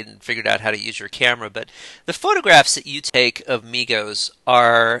studied and figured out how to use your camera. But the photographs that you take of Migos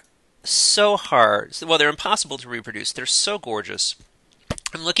are so hard. Well, they're impossible to reproduce. They're so gorgeous.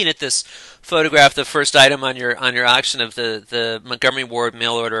 I'm looking at this photograph, the first item on your auction of the Montgomery Ward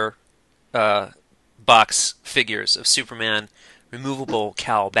mail order box figures of Superman, removable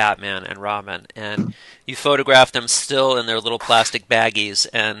Cal, Batman, and Robin, and you photograph them still in their little plastic baggies,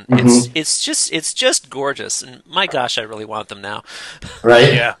 and it's just gorgeous. And my gosh, I really want them now.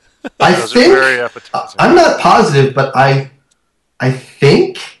 Right? yeah. I Those think are very appetizing. I'm not positive, but I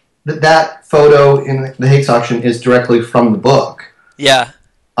think that photo in the Hakes auction is directly from the book. Yeah.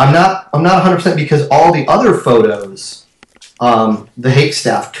 I'm not 100% because all the other photos the Hakes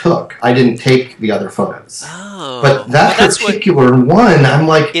staff took. I didn't take the other photos. Oh. But that particular one, I'm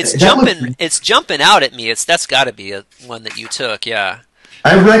like, it's jumping out at me. That's got to be one that you took. Yeah.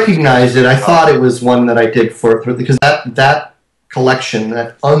 I recognized it. I thought it was one that I did for because that collection,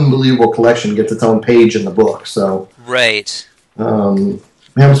 that unbelievable collection, gets its own page in the book. So right. I'm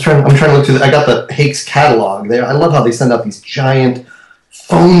trying to look through. I got the Hakes catalog there. I love how they send out these giant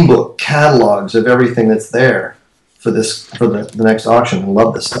phone book catalogs of everything that's there for the next auction. I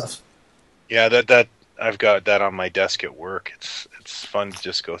love this stuff. Yeah, that I've got that on my desk at work. It's fun to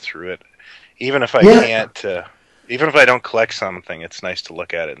just go through it, even if I can't. Even if I don't collect something, it's nice to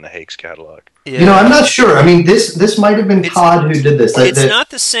look at it in the Hakes catalog. Yeah. I'm not sure. I mean, this might have been Todd who did this. It's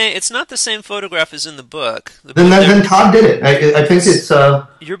not the same. It's not the same photograph as in the book. Then Todd did it. I think it's Todd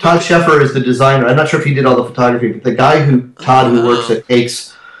Sheffer is the designer. I'm not sure if he did all the photography, but the guy Todd who works at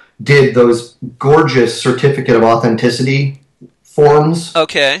Hakes did those gorgeous certificate of authenticity forms.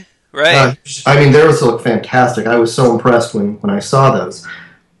 Okay, right. I mean, those look fantastic. I was so impressed when I saw those.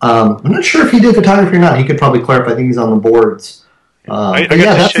 I'm not sure if he did photography or not. He could probably clarify. I think he's on the boards. I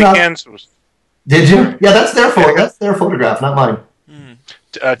got to shake hands. Did you? Yeah, that's their photograph, not mine.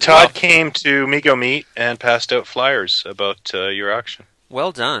 Todd came to Migo Meet and passed out flyers about your auction.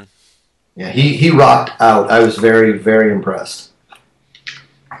 Well done. Yeah, he rocked out. I was very, very impressed.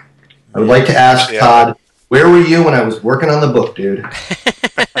 I would like to ask Todd, where were you when I was working on the book, dude?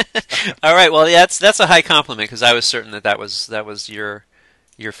 All right. Well, that's a high compliment because I was certain that was your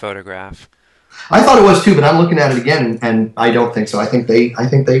photograph. I thought it was too, but I'm looking at it again, and I don't think so. I think they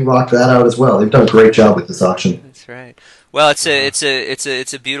rocked that out as well. They've done a great job with this auction. That's right. Well, it's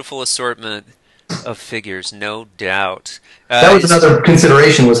a beautiful assortment of figures, no doubt. That was another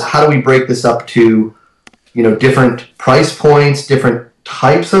consideration: was how do we break this up to, different price points, different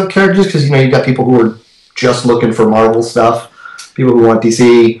types of characters? Because you've got people who are just looking for Marvel stuff, people who want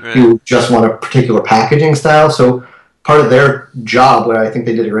DC, right, who just want a particular packaging style. So part of their job, where I think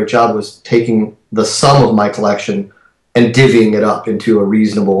they did a great job, was taking the sum of my collection and divvying it up into a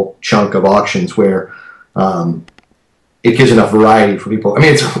reasonable chunk of auctions where it gives enough variety for people. I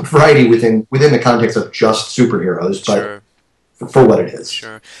mean, it's variety within the context of just superheroes, but for what it is.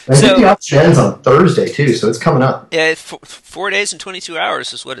 Sure. I think the auction ends on Thursday too, so it's coming up. Yeah, 4 days and 22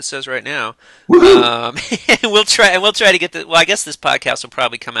 hours is what it says right now. Woohoo! We'll try to get the. Well, I guess this podcast will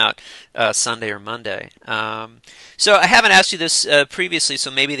probably come out Sunday or Monday. So I haven't asked you this previously,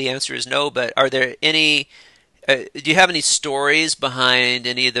 so maybe the answer is no. But are there any? Do you have any stories behind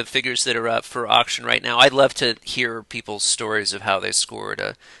any of the figures that are up for auction right now? I'd love to hear people's stories of how they scored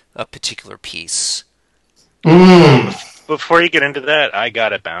a particular piece. Before you get into that, I got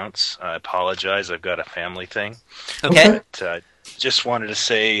to bounce. I apologize. I've got a family thing. Okay. But, just wanted to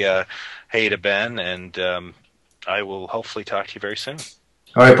say hey to Ben, and I will hopefully talk to you very soon.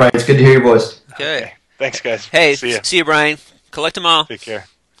 All right, Brian. It's good to hear your voice. Okay. Thanks, guys. Hey, see you, Brian. Collect them all. Take care.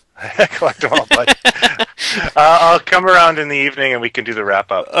 Collect them all, bud. I'll come around in the evening, and we can do the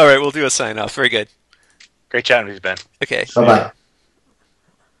wrap-up. All right, we'll do a sign-off. Very good. Great chatting with you, Ben. Okay. Bye-bye.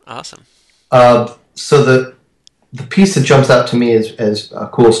 Awesome. So the piece that jumps out to me as a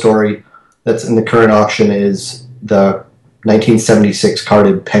cool story that's in the current auction is the 1976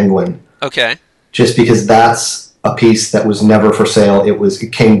 carded Penguin. Okay. Just because that's a piece that was never for sale.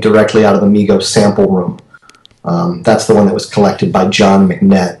 It came directly out of the Mego sample room. That's the one that was collected by John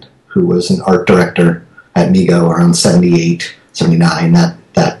McNett, who was an art director at Mego around 78, 79,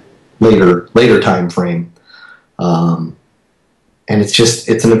 that later time frame. And it's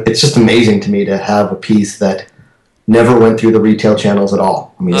just amazing to me to have a piece that never went through the retail channels at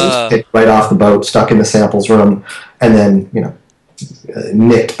all. I mean, it was picked right off the boat, stuck in the samples room, and then,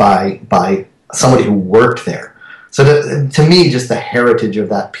 nicked by somebody who worked there. So to me, just the heritage of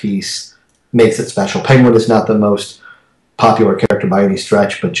that piece makes it special. Penguin is not the most popular character by any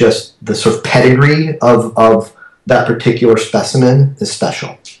stretch, but just the sort of pedigree of that particular specimen is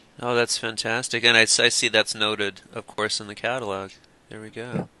special. Oh, that's fantastic. And I see that's noted, of course, in the catalog. There we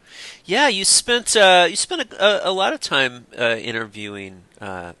go. Yeah, you spent a lot of time interviewing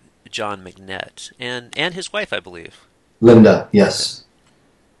John McNett and his wife, I believe. Linda, yes.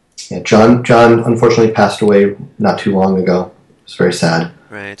 Yeah, John unfortunately passed away not too long ago. It's very sad.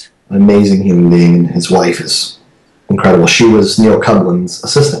 Right. An amazing human being, and his wife is incredible. She was Neil Cumlin's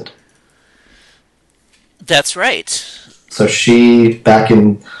assistant. That's right. So she, back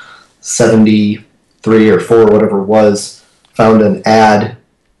in 73 or 4, whatever it was, found an ad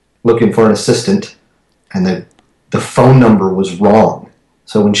looking for an assistant, and the phone number was wrong.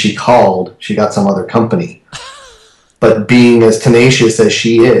 So when she called, she got some other company. But being as tenacious as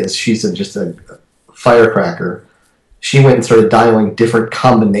she is, she's just a firecracker. She went and started dialing different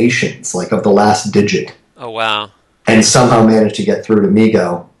combinations, like of the last digit. Oh, wow. And somehow managed to get through to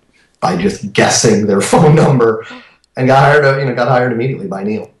Mego by just guessing their phone number, and got hired immediately by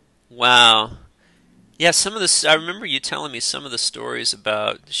Neil. Wow. Yeah, I remember you telling me some of the stories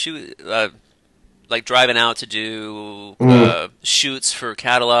about she like driving out to do shoots for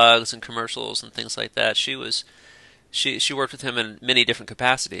catalogs and commercials and things like that. She worked with him in many different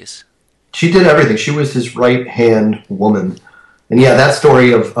capacities. She did everything. She was his right-hand woman. And yeah, that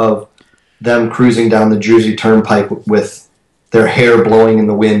story of them cruising down the Jersey Turnpike with their hair blowing in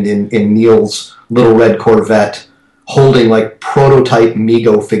the wind in Neil's little red Corvette, holding like prototype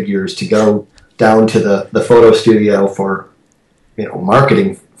Mego figures to go down to the photo studio for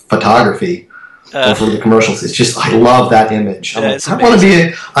marketing photography or for the commercials. It's just, I love that image. I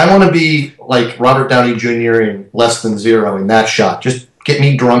want to be like Robert Downey Jr. in Less Than Zero in that shot. Just get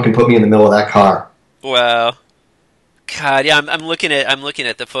me drunk and put me in the middle of that car. Wow. God, yeah, I'm looking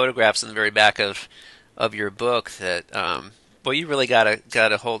at the photographs in the very back of your book. That boy, you really got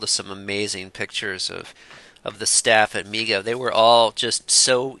a hold of some amazing pictures of the staff at Mego. They were all just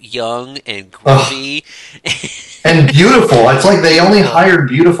so young and groovy. And beautiful. It's like they only hired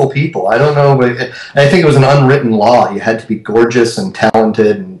beautiful people. I don't know, but I think it was an unwritten law. You had to be gorgeous and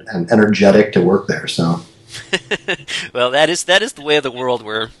talented and energetic to work there. So, well, that is the way of the world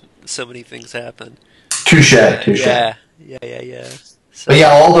where so many things happen. Touche. Yeah. So, but yeah,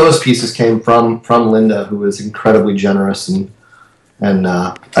 all those pieces came from Linda, who was incredibly generous. And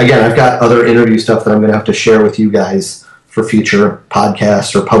again, I've got other interview stuff that I'm going to have to share with you guys for future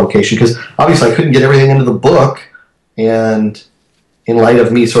podcasts or publication, because obviously I couldn't get everything into the book. And in light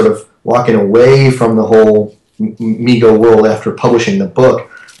of me sort of walking away from the whole Mego world after publishing the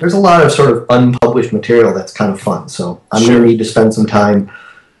book, there's a lot of sort of unpublished material that's kind of fun. So I'm going to need to spend some time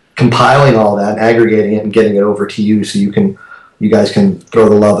compiling all that, aggregating it, and getting it over to you so you guys can throw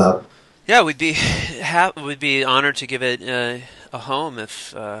the love out. Yeah, we'd be honored to give it a home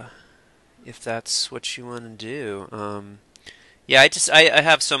if that's what you want to do. Yeah, I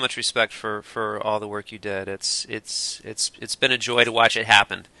have so much respect for all the work you did. It's been a joy to watch it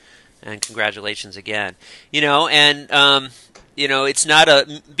happen, and congratulations again. And it's not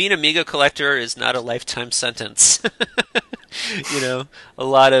being a Mego collector is not a lifetime sentence. A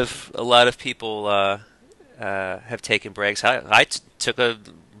lot of people have taken breaks. I took a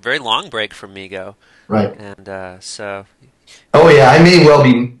very long break from Mego. Right. And so. Oh yeah, I may well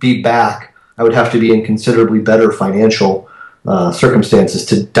be back. I would have to be in considerably better financial circumstances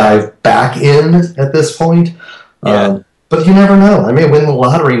to dive back in at this point. Yeah. But you never know. I may win the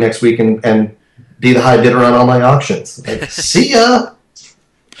lottery next week and be the high bidder on all my auctions. Like, see ya.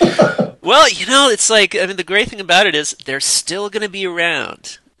 Well, it's like, the great thing about it is they're still going to be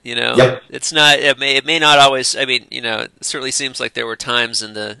around. Yep. It's not. It may not always. It certainly seems like there were times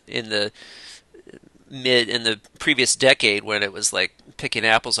in the previous decade when it was like picking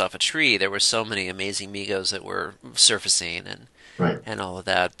apples off a tree. There were so many amazing Megos that were surfacing and all of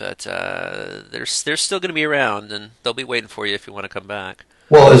that. But they're still going to be around, and they'll be waiting for you if you want to come back.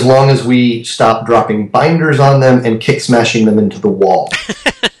 Well, as long as we stop dropping binders on them and kick smashing them into the wall.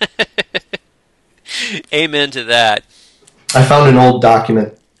 Amen to that. I found an old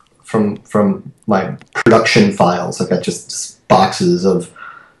document from my production files. I've got just boxes of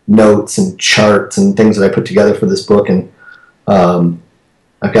notes and charts and things that I put together for this book, and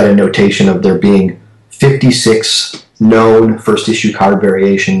I've got a notation of there being 56 known first issue card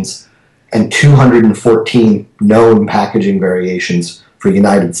variations and 214 known packaging variations for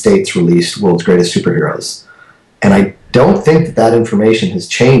United States released World's Greatest Superheroes. And I don't think that information has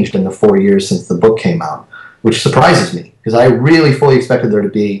changed in the 4 years since the book came out, which surprises me, because I really fully expected there to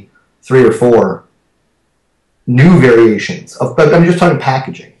be 3 or 4 new variations of, but I'm just talking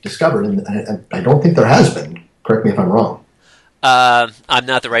packaging discovered, and I don't think there has been. Correct me if I'm wrong. I'm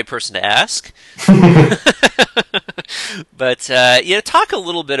not the right person to ask. But talk a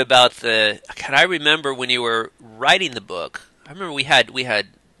little bit about Can I remember when you were writing the book? I remember we had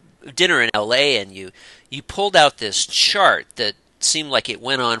dinner in L.A. and you pulled out this chart that seemed like it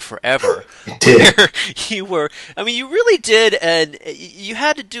went on forever. It did. Where you really did, and you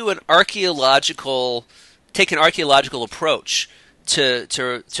had to do take an archaeological approach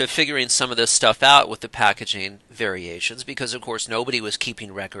to figuring some of this stuff out with the packaging variations, because of course nobody was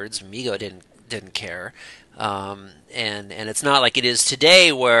keeping records. Mego didn't care, and it's not like it is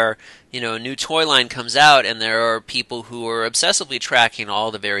today, where a new toy line comes out and there are people who are obsessively tracking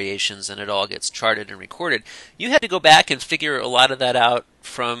all the variations and it all gets charted and recorded. You had to go back and figure a lot of that out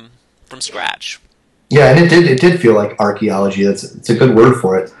from scratch. Yeah, and it did feel like archaeology. It's a good word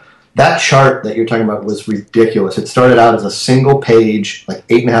for it. That chart that you're talking about was ridiculous. It started out as a single page, like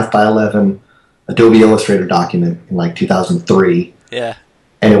 8.5 by 11 Adobe Illustrator document in like 2003. Yeah.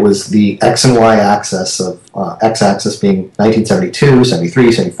 And it was the X and Y axis of X-axis being 1972,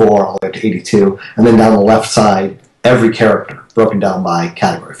 73, 74, all the way up to 82. And then down the left side, every character broken down by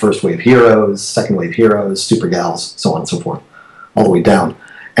category. First wave heroes, second wave heroes, super gals, so on and so forth, all the way down.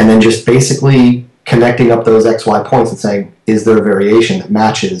 And then just basically connecting up those XY points and saying, is there a variation that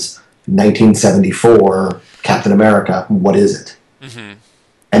matches 1974 Captain America? What is it? Mm-hmm.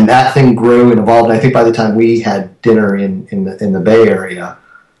 And that thing grew and evolved. And I think by the time we had dinner in the Bay Area,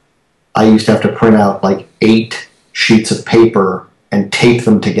 I used to have to print out like 8 sheets of paper and tape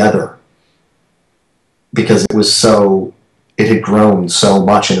them together, because it had grown so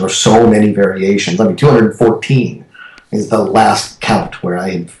much and there were so many variations. 214 is the last count where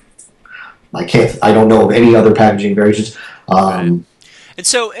I don't know of any other packaging variations. And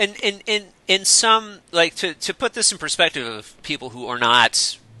so, in some, like, to put this in perspective of people who are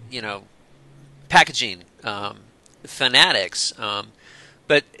not, packaging fanatics,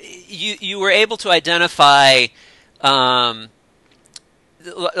 but you were able to identify, like,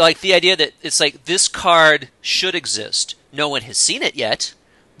 the idea that it's like this card should exist. No one has seen it yet,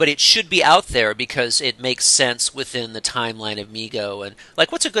 but it should be out there because it makes sense within the timeline of Mego. And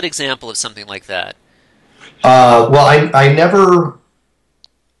like, what's a good example of something like that? Well, I never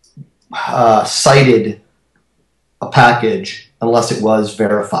cited a package unless it was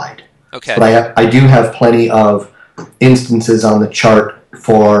verified. Okay. But I do have plenty of instances on the chart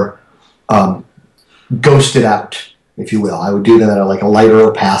for ghosted out, if you will. I would do them at a lighter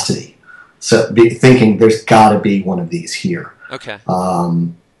opacity, so thinking there's got to be one of these here. Okay.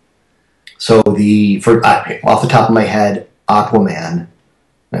 So off the top of my head, Aquaman.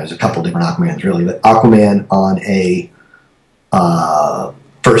 There's a couple different Aquamans really, but Aquaman on a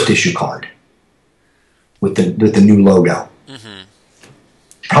first issue card with the new logo. Mm-hmm.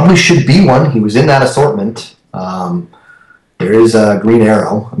 Probably should be one. He was in that assortment. There is a Green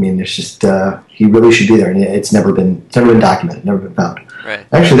Arrow. I mean, it's just he really should be there, and it's never been documented, never been found. Right.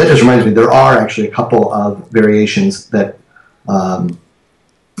 Actually, that just reminds me. There are actually a couple of variations that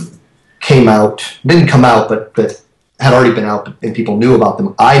didn't come out, but had already been out, and people knew about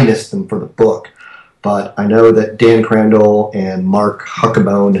them. I missed them for the book, but I know that Dan Crandall and Mark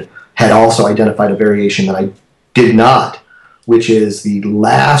Huckabone had also identified a variation that I did not, which is the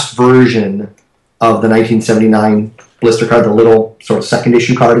last version of the 1979 blister card, the little sort of second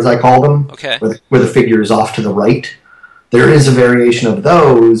issue card, as I call them, okay, where the figure is off to the right. There is a variation of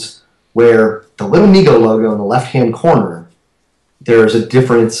those where the little Mego logo in the left-hand corner, there's a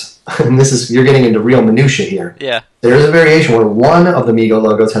difference, and you're getting into real minutia here. Yeah. There is a variation where one of the Mego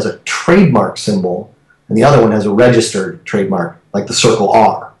logos has a trademark symbol, and the other one has a registered trademark, like the circle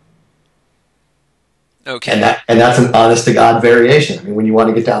R. Okay. And that's an honest-to-God variation. I mean, when you want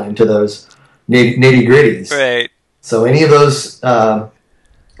to get down into those nitty-gritties. Right. So any of those, well,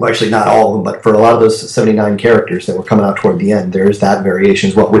 actually not all of them, but for a lot of those 79 characters that were coming out toward the end, there's that variation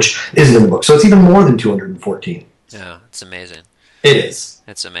as well, which isn't in the book. So it's even more than 214. Yeah, it's amazing. It is.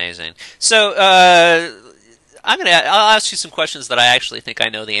 It's amazing. So I'll ask you some questions that I actually think I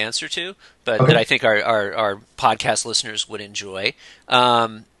know the answer to, but okay, that I think our podcast listeners would enjoy.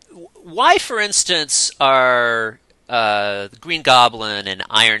 Why, for instance, are the Green Goblin and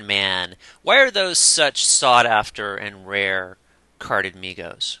Iron Man, why are those such sought after and rare carded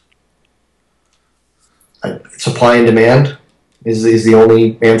Megos? Supply and demand is the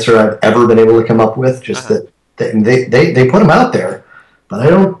only answer I've ever been able to come up with. Just that they put them out there, but I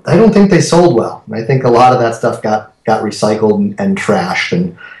don't think they sold well. I think a lot of that stuff got recycled and trashed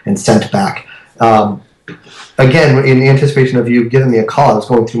and sent back. Again, in anticipation of you giving me a call, I was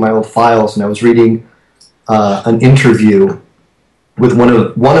going through my old files and I was reading an interview with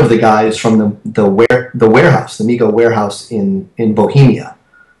one of the guys from the warehouse, the Mego warehouse in Bohemia,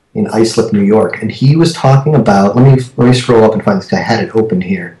 in Islip, New York, and he was talking about. Let me scroll up and find this. I had it open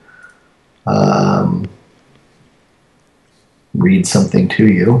here. Read something to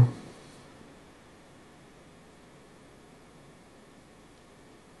you.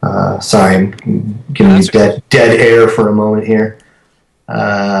 Sorry, I'm giving you dead air for a moment here.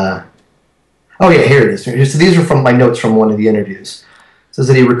 Oh yeah, here it is. So these are from my notes from one of the interviews. It says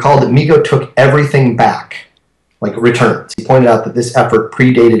that he recalled that Mego took everything back, like returns. He pointed out that this effort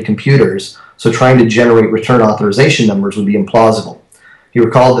predated computers, so trying to generate return authorization numbers would be implausible. He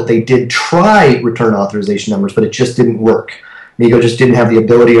recalled that they did try return authorization numbers, but it just didn't work. Mego just didn't have the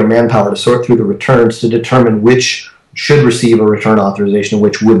ability or manpower to sort through the returns to determine which should receive a return authorization and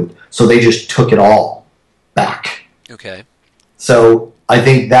which wouldn't. So they just took it all back. Okay. So I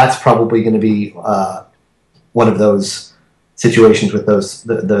think that's probably going to be one of those situations with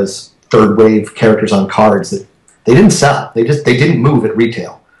those third wave characters on cards that they didn't sell. They didn't move at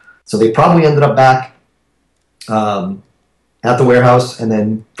retail. So they probably ended up back at the warehouse, and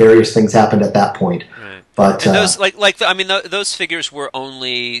then various things happened at that point. Right. But and those those figures were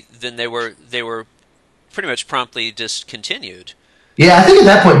only then they were pretty much promptly discontinued. Yeah, I think at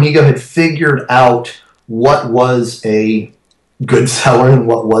that point Mego had figured out what was a good seller and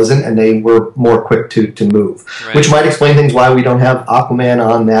what wasn't, and they were more quick to move. Right. Which might explain things why we don't have Aquaman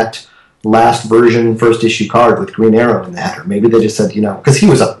on that last version first issue card with Green Arrow in that, or maybe they just said, because he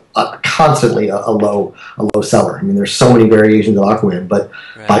was constantly a low seller. I mean, there's so many variations of Aquaman, but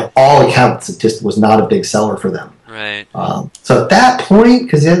by all accounts, it just was not a big seller for them. Right. So at that point,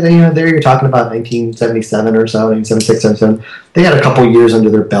 because there you're talking about 1977 or so, 1976, 77, they had a couple years under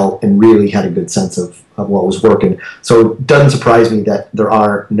their belt and really had a good sense of what was working. So it doesn't surprise me that there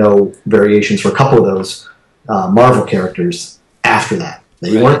are no variations for a couple of those Marvel characters after that.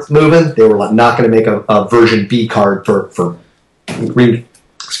 They weren't moving. They were not going to make a version B card for Green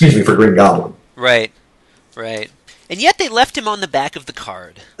Goblin. Right. And yet they left him on the back of the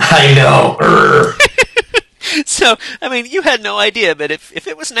card. I know. So, I mean, you had no idea, but if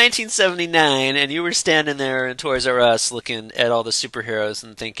it was 1979 and you were standing there in Toys R Us looking at all the superheroes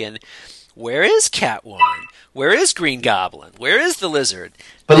and thinking, where is Catwoman? Where is Green Goblin? Where is the Lizard?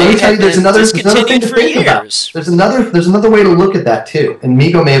 But let me tell you, there's another thing to think about. There's another way to look at that too, and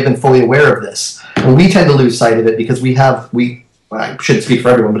Mego may have been fully aware of this, and we tend to lose sight of it because I shouldn't speak for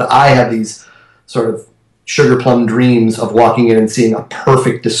everyone, but I have these sort of sugar plum dreams of walking in and seeing a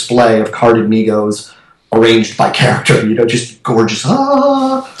perfect display of carded Megos arranged by character, just gorgeous,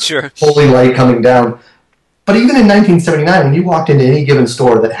 sure, holy light coming down. But even in 1979, when you walked into any given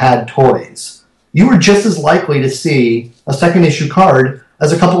store that had toys, you were just as likely to see a second issue card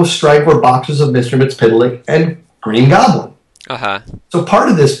as a couple of Strikeware boxes of Mr. Mxyzptlk and Green Goblin. So part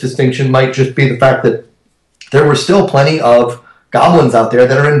of this distinction might just be the fact that there were still plenty of goblins out there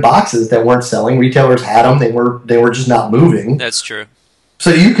that are in boxes that weren't selling. Retailers had them; they were just not moving. That's true. So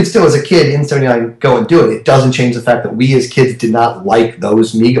you could still, as a kid in 79, go and do it. It doesn't change the fact that we as kids did not like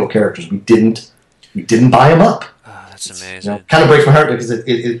those Mego characters. We didn't buy them up. Oh, that's amazing. Kind of breaks my heart because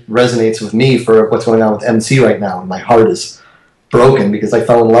it resonates with me for what's going on with MC right now, and my heart is broken because I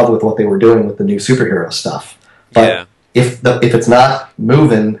fell in love with what they were doing with the new superhero stuff. But if it's not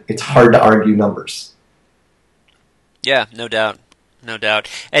moving, it's hard to argue numbers. Yeah, no doubt.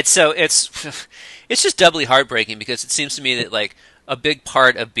 And so it's just doubly heartbreaking because it seems to me that a big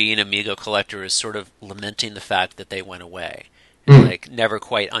part of being a Mego collector is sort of lamenting the fact that they went away. Never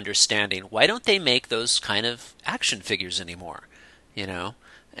quite understanding why don't they make those kind of action figures anymore,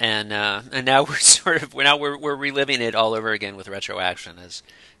 and now we're reliving it all over again with retro action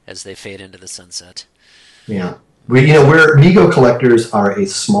as they fade into the sunset. Yeah, we're Mego collectors are a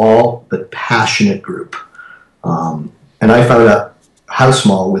small but passionate group, and I found out how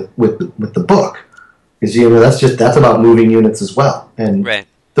small with the book, because that's about moving units as well, and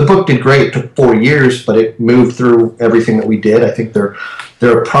the book did great. It took 4 years, but it moved through everything that we did. I think there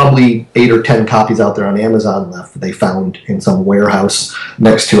are probably 8 or 10 copies out there on Amazon left that they found in some warehouse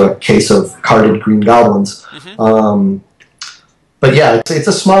next to a case of carded Green Goblins. But yeah, it's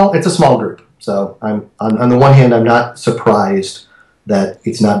a small group. So on the one hand, I'm not surprised that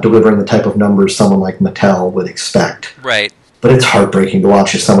it's not delivering the type of numbers someone like Mattel would expect. Right. But it's heartbreaking to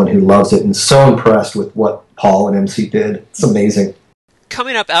watch as someone who loves it and so impressed with what Paul and MC did. It's amazing.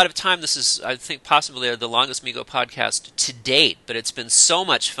 coming up out of time. This is, I think, possibly the longest Mego podcast to date, but it's been so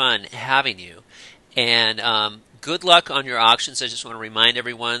much fun having you. And good luck on your auctions. I just want to remind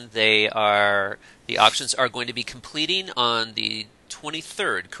everyone the auctions are going to be completing on the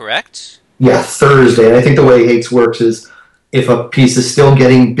 23rd, correct? Yeah, Thursday. And I think the way Hakes works is if a piece is still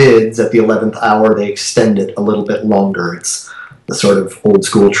getting bids at the 11th hour, they extend it a little bit longer. It's the sort of old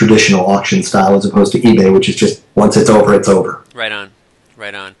school traditional auction style as opposed to eBay, which is just once it's over, it's over. Right on.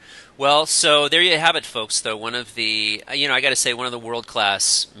 Right on. Well, so there you have it, folks, though. One of the, I got to say, one of the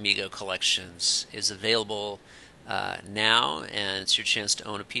world-class Mego collections is available now, and it's your chance to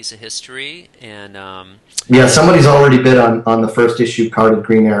own a piece of history. And yeah, somebody's already bid on the first issue carded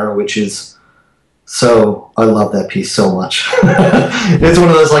Green Arrow, which is I love that piece so much. It's one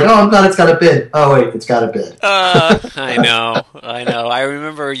of those like, oh, I'm glad it's got a bid. Oh wait, it's got a bid. I know. I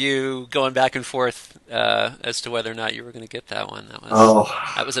remember you going back and forth as to whether or not you were going to get that one.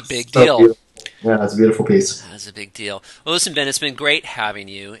 That was a big deal. Beautiful. Yeah, that's a beautiful piece. That's a big deal. Well, listen, Ben, it's been great having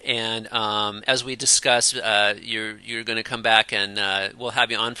you. And as we discussed, you're going to come back, and we'll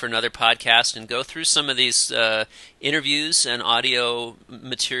have you on for another podcast and go through some of these interviews and audio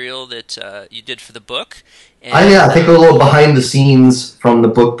material that you did for the book. And, I think a little behind the scenes from the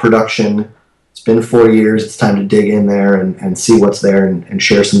book production. It's been 4 years. It's time to dig in there and see what's there and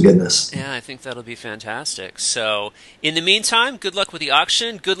share some goodness. Yeah, I think that'll be fantastic. So, in the meantime, good luck with the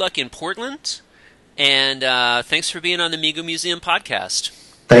auction. Good luck in Portland. And thanks for being on the Mego Museum podcast.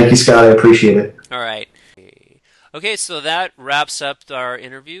 Thank you, Scott. I appreciate it. All right. Okay, so that wraps up our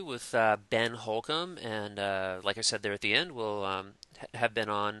interview with Ben Holcomb. And like I said there at the end, we'll have Ben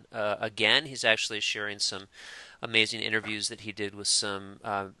on again. He's actually sharing some amazing interviews that he did with some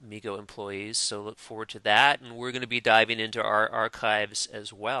Mego employees, so look forward to that. And we're going to be diving into our archives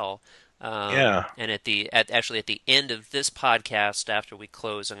as well. And at the end of this podcast, after we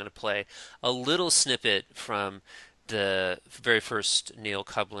close, I'm going to play a little snippet from the very first Neil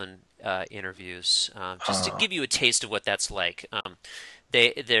Kublin interviews, just to give you a taste of what that's like.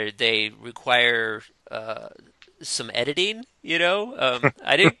 They require some editing,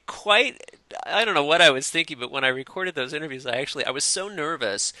 I didn't quite. I don't know what I was thinking, but when I recorded those interviews, I was so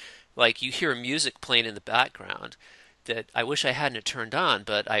nervous. Like, you hear music playing in the background that I wish I hadn't turned on,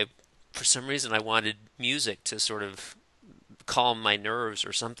 but for some reason, I wanted music to sort of calm my nerves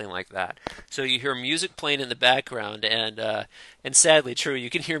or something like that. So you hear music playing in the background, and sadly true, you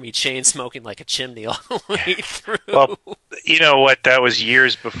can hear me chain smoking like a chimney all the way through. Well, you know what? That was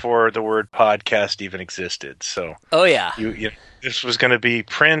years before the word podcast even existed. So, oh yeah, this was going to be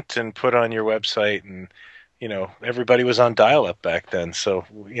print and put on your website, and everybody was on dial-up back then. So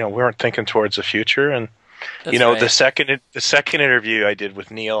we weren't thinking towards the future. And that's right. the second interview I did with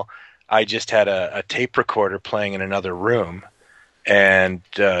Neil, I just had a tape recorder playing in another room, and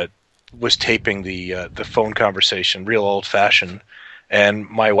was taping the phone conversation, real old-fashioned. And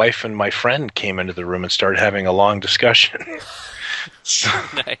my wife and my friend came into the room and started having a long discussion. So,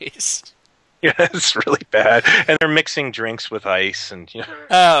 nice. Yeah, it's really bad. And they're mixing drinks with ice, and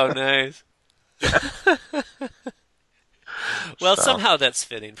Oh, nice. Well, somehow that's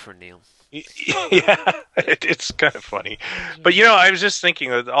fitting for Neil. Yeah, it's kind of funny. But I was just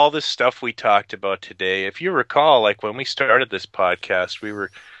thinking of all this stuff we talked about today. If you recall, like when we started this podcast, we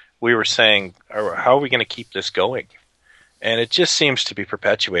were saying, how are we going to keep this going? And it just seems to be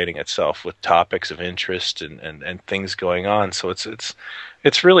perpetuating itself with topics of interest and things going on. So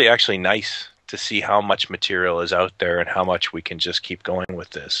it's really actually nice to see how much material is out there and how much we can just keep going with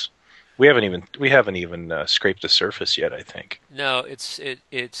this. We haven't even scraped the surface yet, I think. No, it's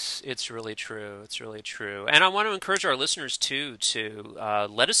really true. It's really true. And I want to encourage our listeners too to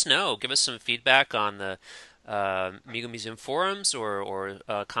let us know, give us some feedback on the Mego Museum forums, or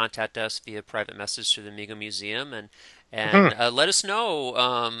contact us via private message through the Mego Museum, and let us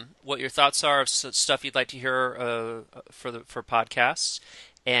know what your thoughts are of stuff you'd like to hear for podcasts.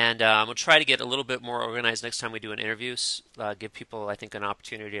 And we'll try to get a little bit more organized next time we do an interview. Give people, I think, an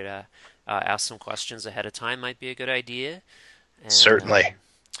opportunity to ask some questions ahead of time might be a good idea. And, certainly.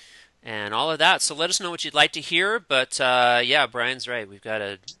 And all of that. So let us know what you'd like to hear. But yeah, Brian's right. We've got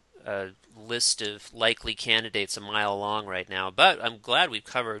a list of likely candidates a mile long right now. But I'm glad we've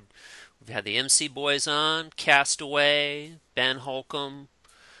had the MC Boys on, Castaway, Ben Holcomb.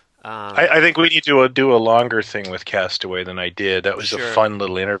 I think we need to do a longer thing with Castaway than I did. That was Sure. a fun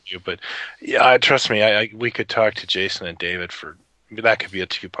little interview. But yeah, trust me, we could talk to Jason and David that could be a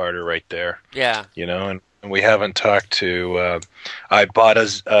two-parter right there. Yeah. And we haven't talked to. I bought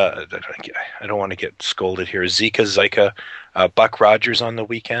I don't want to get scolded here. Zyka, Buck Rogers on the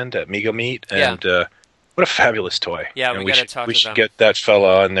weekend at Mego Meet, and What a fabulous toy! Yeah, and we got to talk to them. We should get that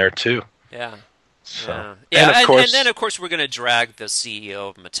fella on there too. Yeah. So. Yeah, and of course, and then of course we're going to drag the CEO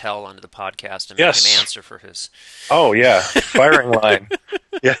of Mattel onto the podcast and make him answer for his. Oh yeah, firing line.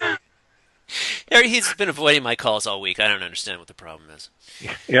 Yeah. He's been avoiding my calls all week. I don't understand what the problem is.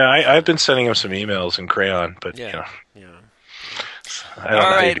 Yeah, I've been sending him some emails in crayon, but yeah. I don't know.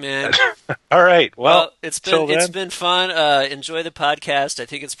 All right, man. All right. Well, it's been fun. Enjoy the podcast. I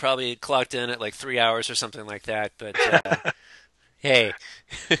think it's probably clocked in at like 3 hours or something like that. But hey,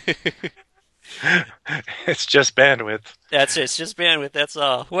 it's just bandwidth. That's it. It's just bandwidth. That's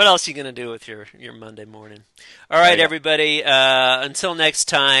all. What else are you gonna do with your Monday morning? All right, everybody. Until next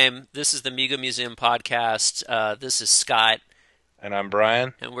time. This is the Mego Museum podcast. This is Scott, and I'm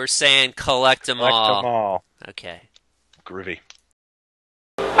Brian, and we're saying collect them all. Collect them all. Okay. Groovy.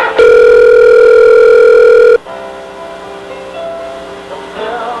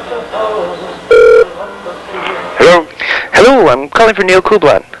 Hello? Hello, I'm calling for Neil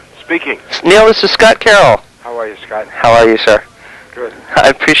Kublan. Speaking. Neil, this is Scott Carroll. How are you, Scott? How are you, sir? Good. I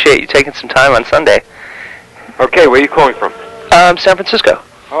appreciate you taking some time on Sunday. Okay, where are you calling from? San Francisco.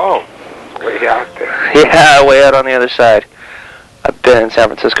 Oh, way out there. Yeah, way out on the other side. I've been in San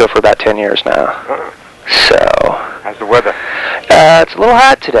Francisco for about 10 years now. Uh-huh. So... How's the weather? It's a little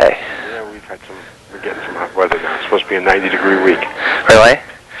hot today. Yeah, we're getting some hot weather now. It's supposed to be a 90-degree week. Really?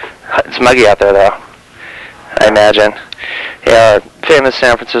 It's muggy out there, though, I imagine. Yeah, famous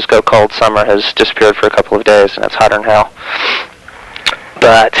San Francisco cold summer has disappeared for a couple of days, and it's hotter than hell.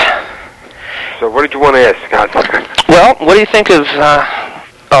 But... So what did you want to ask, Scott? Well, what do you think of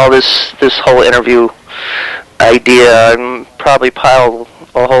all this whole interview idea? I'm probably piled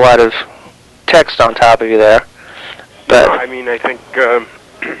a whole lot of text on top of you there. But I mean, I think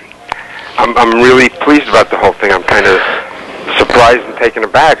I'm really pleased about the whole thing. I'm kind of surprised and taken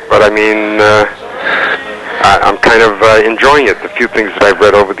aback, but I mean, I'm kind of enjoying it. The few things that I've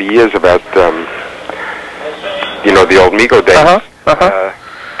read over the years about, the old Mego days,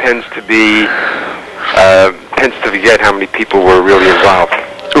 tends to forget how many people were really involved.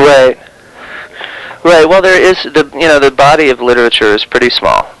 Right. Well, there is the body of literature is pretty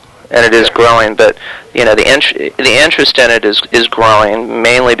small, and it is growing. But the interest in it is growing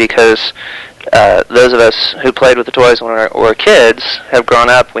mainly because those of us who played with the toys when we were kids have grown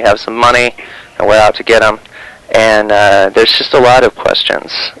up. We have some money, and we're out to get them. And there's just a lot of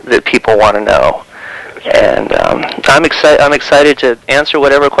questions that people want to know, and I'm excited to answer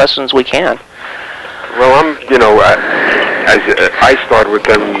whatever questions we can. Well, I started with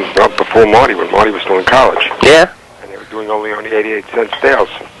them before Marty, when Marty was still in college. Yeah. And they were doing only 88-cent sales.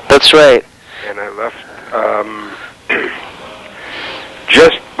 That's right. And I left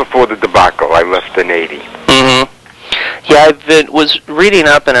just before the debacle. I left in 80. Mm-hmm. Yeah, I was reading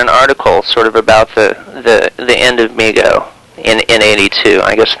up in an article sort of about the end of Mego in 82.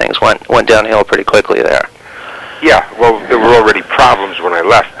 I guess things went downhill pretty quickly there. Yeah, well, there were already problems when I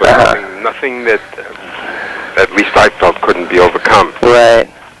left, but nothing that at least I felt couldn't be overcome. Right.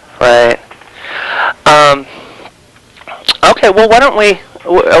 Okay, well, why don't we,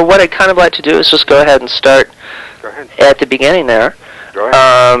 what I'd kind of like to do is just go ahead and start at the beginning there. Go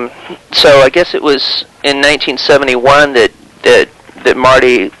ahead. So I guess it was in 1971 that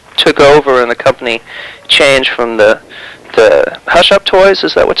Marty took over and the company changed from the Hush Up Toys.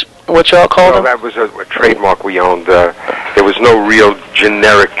 Is that what y'all called them? Well, that was a trademark we owned. There was no real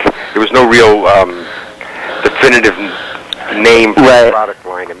generic. There was no real definitive name for the product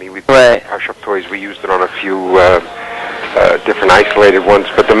line. I mean, Hush Up Toys. We used it on a few different isolated ones,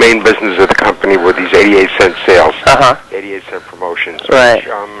 but the main business of the company were these 88-cent sales, 88-cent promotions, which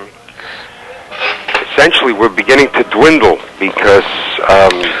essentially were beginning to dwindle because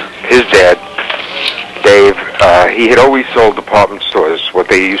his dad, Dave, he had always sold department stores, what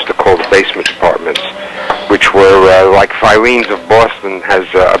they used to call the basement departments, which were like Filene's of Boston has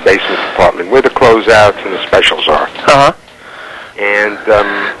a basement department where the closeouts and the specials are. And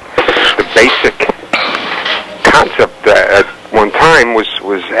the basic concept at one time was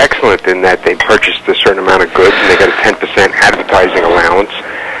excellent in that they purchased a certain amount of goods and they got a 10% advertising allowance,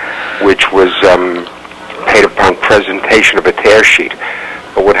 which was paid upon presentation of a tear sheet.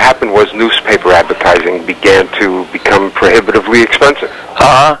 But what happened was newspaper advertising began to become prohibitively expensive.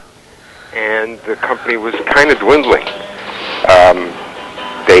 And the company was kind of dwindling.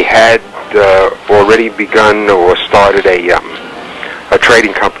 They had already begun or started a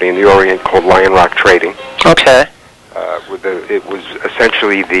trading company in the Orient called Lion Rock Trading. Okay. It was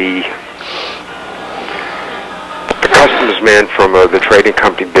essentially the customs man from the trading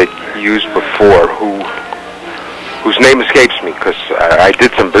company that used before, whose name escapes me because I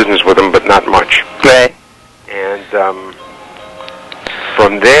did some business with him, but not much. Right. And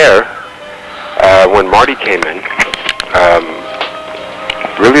from there, when Marty came in,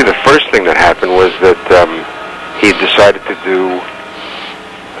 really the first thing that happened was that he decided to do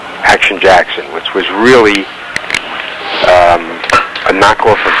Action Jackson, which was really a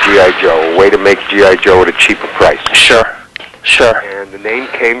knockoff of G.I. Joe, a way to make G.I. Joe at a cheaper price. Sure. And the name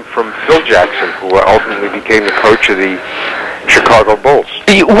came from Phil Jackson, who ultimately became the coach of the Chicago Bulls.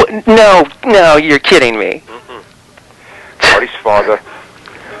 No, you're kidding me. Marty's father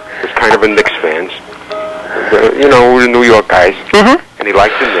was kind of a Knicks fan. The New York guys. And he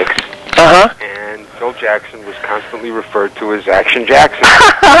liked the Knicks. And Phil Jackson was constantly referred to as Action Jackson,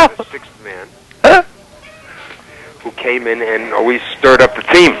 the sixth man, who came in and always stirred up the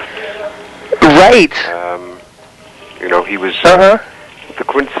team. Right. He was the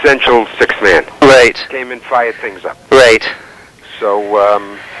quintessential sixth man. Right. Came in, fired things up. Right. So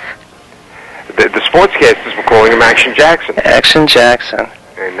the sportscasters were calling him Action Jackson. Action Jackson.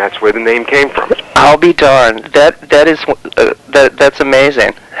 And that's where the name came from. I'll be darned. That's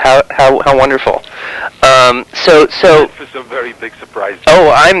amazing. How wonderful. So This was a very big surprise.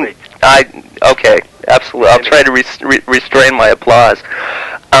 Okay, absolutely. I'll try to restrain my applause.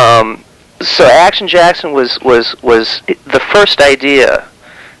 So Action Jackson was the first idea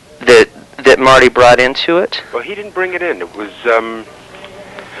that Marty brought into it. Well, he didn't bring it in. It was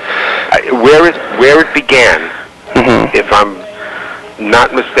where it began. If I'm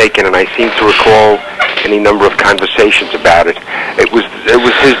not mistaken, and I seem to recall any number of conversations about it. It was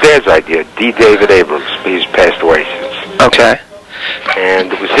his dad's idea, D. David Abrams. He's passed away since. Okay.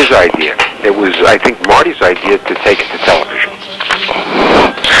 And it was his idea. It was, I think, Marty's idea to take it to television.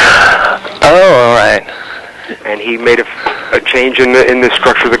 Oh, all right. And he made a change in the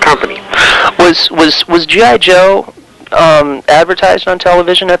structure of the company. Was G.I. Joe advertised on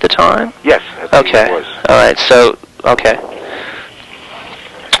television at the time? Yes, I think it was. All right. So okay.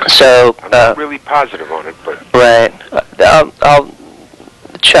 So I'm not really positive on it, but right. I'll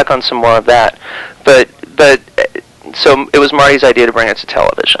check on some more of that. But so it was Marty's idea to bring it to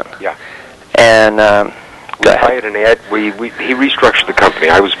television. Yeah. And we hired an ad. He restructured the company.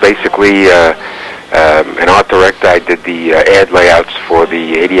 I was basically an art director. I did the ad layouts for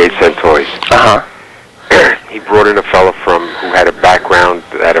the 88-cent toys. He brought in a fellow who had a background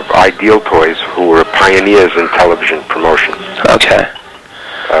out of Ideal Toys, who were pioneers in television promotion. Okay.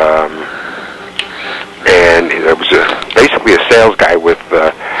 And it was basically a sales guy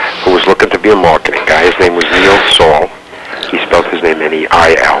who was looking to be a marketing guy. His name was Neil Saul. He spelled his name Neil.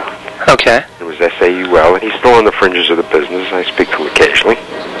 Okay. It was Saul, and he's still on the fringes of the business. I speak to him occasionally.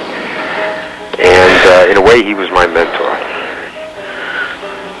 And in a way, he was my mentor.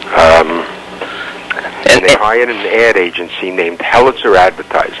 And they hired an ad agency named Hellitzer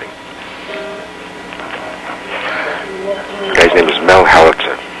Advertising. The guy's name was Mel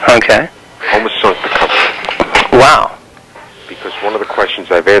Hellitzer. Okay. Almost sunk the company. Wow. Because one of the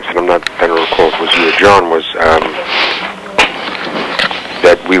questions I've answered, I'm not going to recall if it was you or John, was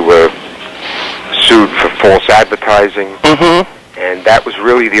that we were sued for false advertising. And that was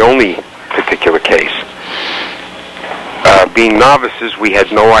really the only particular case. Being novices, we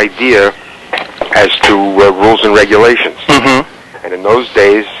had no idea as to rules and regulations. And in those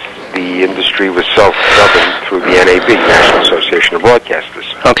days, the industry was self-governed through the NAB, National Association of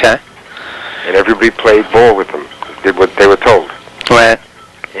Broadcasters. Okay. And everybody played ball with them, did what they were told. Right.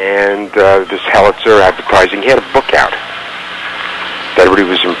 And this Hellitzer Advertising, he had a book out that everybody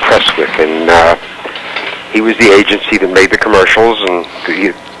was impressed with. And he was the agency that made the commercials and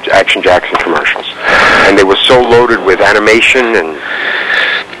the Action Jackson commercials. And they were so loaded with animation and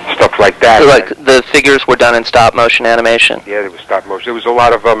stuff like that. Like the figures were done in stop-motion animation? Yeah, there was stop-motion. There was a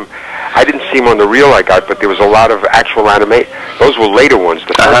lot of I didn't see them on the reel I got, but there was a lot of actual animation. Those were later ones.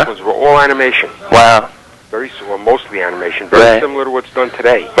 The first ones were all animation. Wow. Mostly animation. Very similar to what's done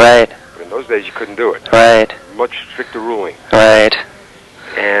today. Right. But in those days, you couldn't do it. Right. Much stricter ruling. Right.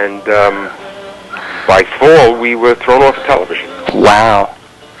 And by fall, we were thrown off of television. Wow.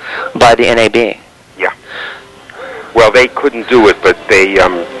 By the NAB? Yeah. Well, they couldn't do it, but they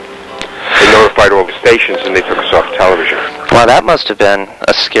notified all the stations and they took us off television. Wow, that must have been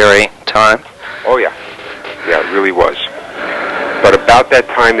a scary time. Oh, yeah. Yeah, it really was. But about that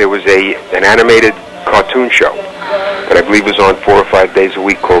time, there was an animated cartoon show that I believe was on 4 or 5 days a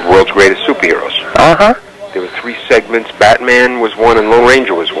week called World's Greatest Superheroes. There were 3 segments. Batman was one and Lone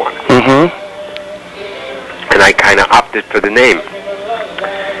Ranger was one. And I kind of opted for the name.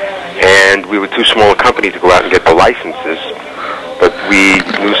 And we were too small a company to go out and get the licenses. But we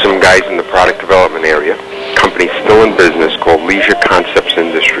knew some guys in the product development area. Company still in business called Leisure Concepts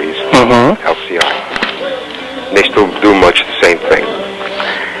Industries, LCI. And they still do much the same thing.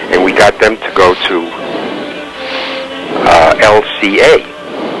 And we got them to go to LCA,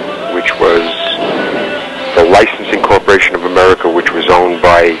 which was the Licensing Corporation of America, which was owned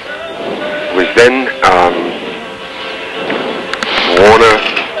by, was then Warner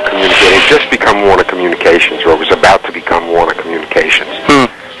Communications. It had just become Warner Communications, or it was about to become Warner Communications.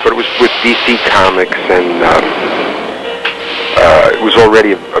 But it was with DC Comics, and it was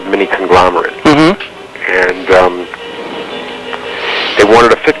already a mini conglomerate. And they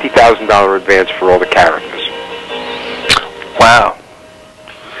wanted a $50,000 advance for all the characters. Wow.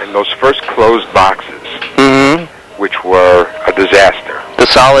 And those first closed boxes, which were a disaster. The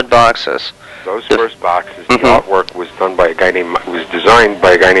solid boxes. Those first boxes, the artwork was done by a guy named, was designed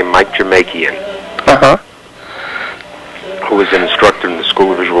by a guy named Mike Jermakian, who was an instructor in the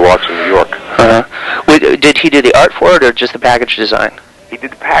School of Visual Arts in New York. Did he do the art for it, or just the package design? He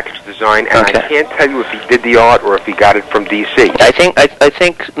did the package design, and I can't tell you if he did the art or if he got it from DC. I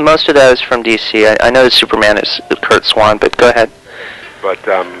think most of that is from DC. I know that Superman is Kurt Swan, but go ahead. But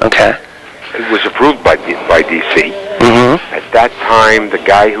it was approved by DC. At that time, the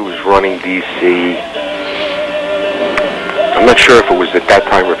guy who was running DC, I'm not sure if it was at that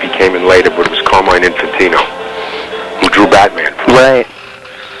time or if he came in later, but it was Carmine Infantino, who drew Batman. Right.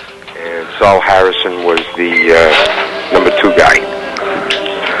 And Saul Harrison was the number 2 guy.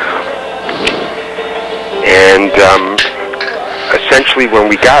 And essentially, when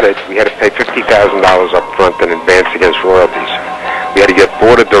we got it, we had to pay $50,000 up front in advance against royalties. We had to get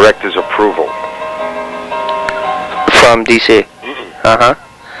board of directors approval. From DC? Our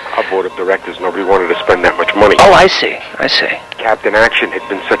board of directors, nobody wanted to spend that much money. Oh, I see. Captain Action had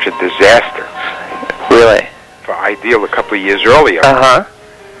been such a disaster. Really? For Ideal a couple of years earlier.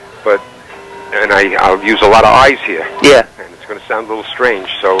 But, and I'll use a lot of I's here. Yeah. And it's going to sound a little strange,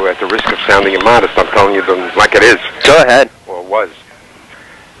 so at the risk of sounding immodest, I'm telling you them like it is. Go ahead. Well, it was.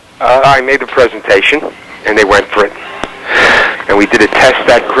 I made the presentation, and they went for it. And we did a test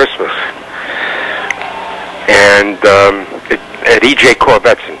that Christmas. And at E.J.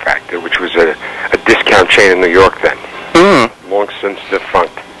 Corvette's, in fact, which was a discount chain in New York then. Long since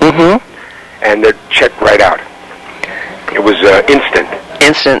defunct. And it checked right out. It was instant.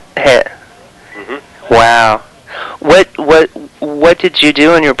 Instant hit. Wow. What did you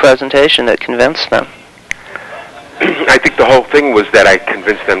do in your presentation that convinced them? I think the whole thing was that I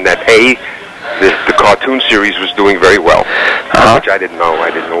convinced them that the cartoon series was doing very well, which I didn't know.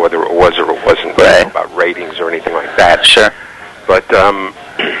 I didn't know whether it was or it wasn't. I didn't know about ratings or anything like that. Sure. But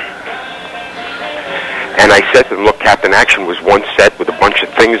and I said to them, look, Captain Action was one set with a bunch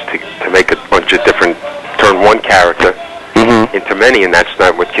of things to make a bunch of different, turn one character into many, and that's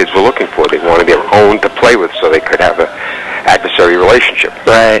not what kids were looking for. They wanted their own to play with so they could have a adversary relationship.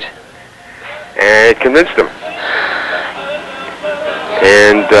 Right. And it convinced them.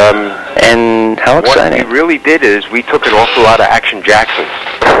 And how exciting. What we really did is we took an awful lot of Action Jacksons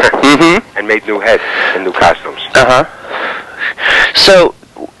and made new heads and new costumes. So,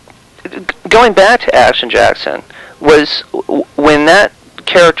 going back to Action Jackson, when that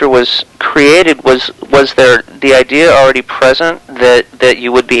character was created, was there the idea already present that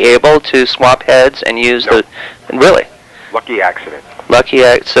you would be able to swap heads and use the... Really? Lucky accident.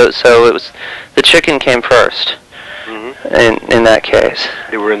 So it was... The chicken came first. In that case.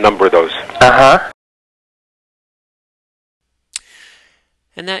 There were a number of those.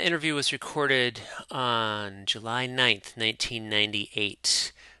 And that interview was recorded on July 9th,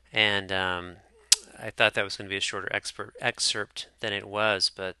 1998. And I thought that was going to be a shorter excerpt than it was,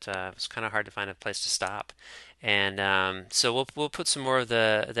 but it was kind of hard to find a place to stop. And so we'll put some more of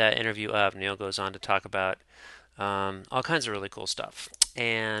that interview up. Neil goes on to talk about all kinds of really cool stuff.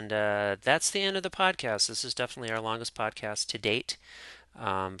 And that's the end of the podcast. This is definitely our longest podcast to date,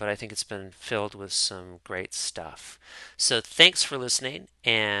 but I think it's been filled with some great stuff. So thanks for listening,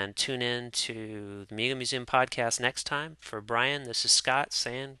 and tune in to the Mega Museum podcast next time. For Brian, this is Scott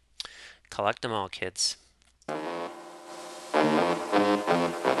saying, collect them all, kids.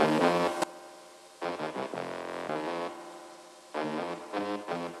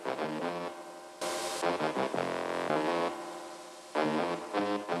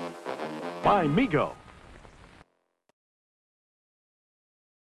 By Mego.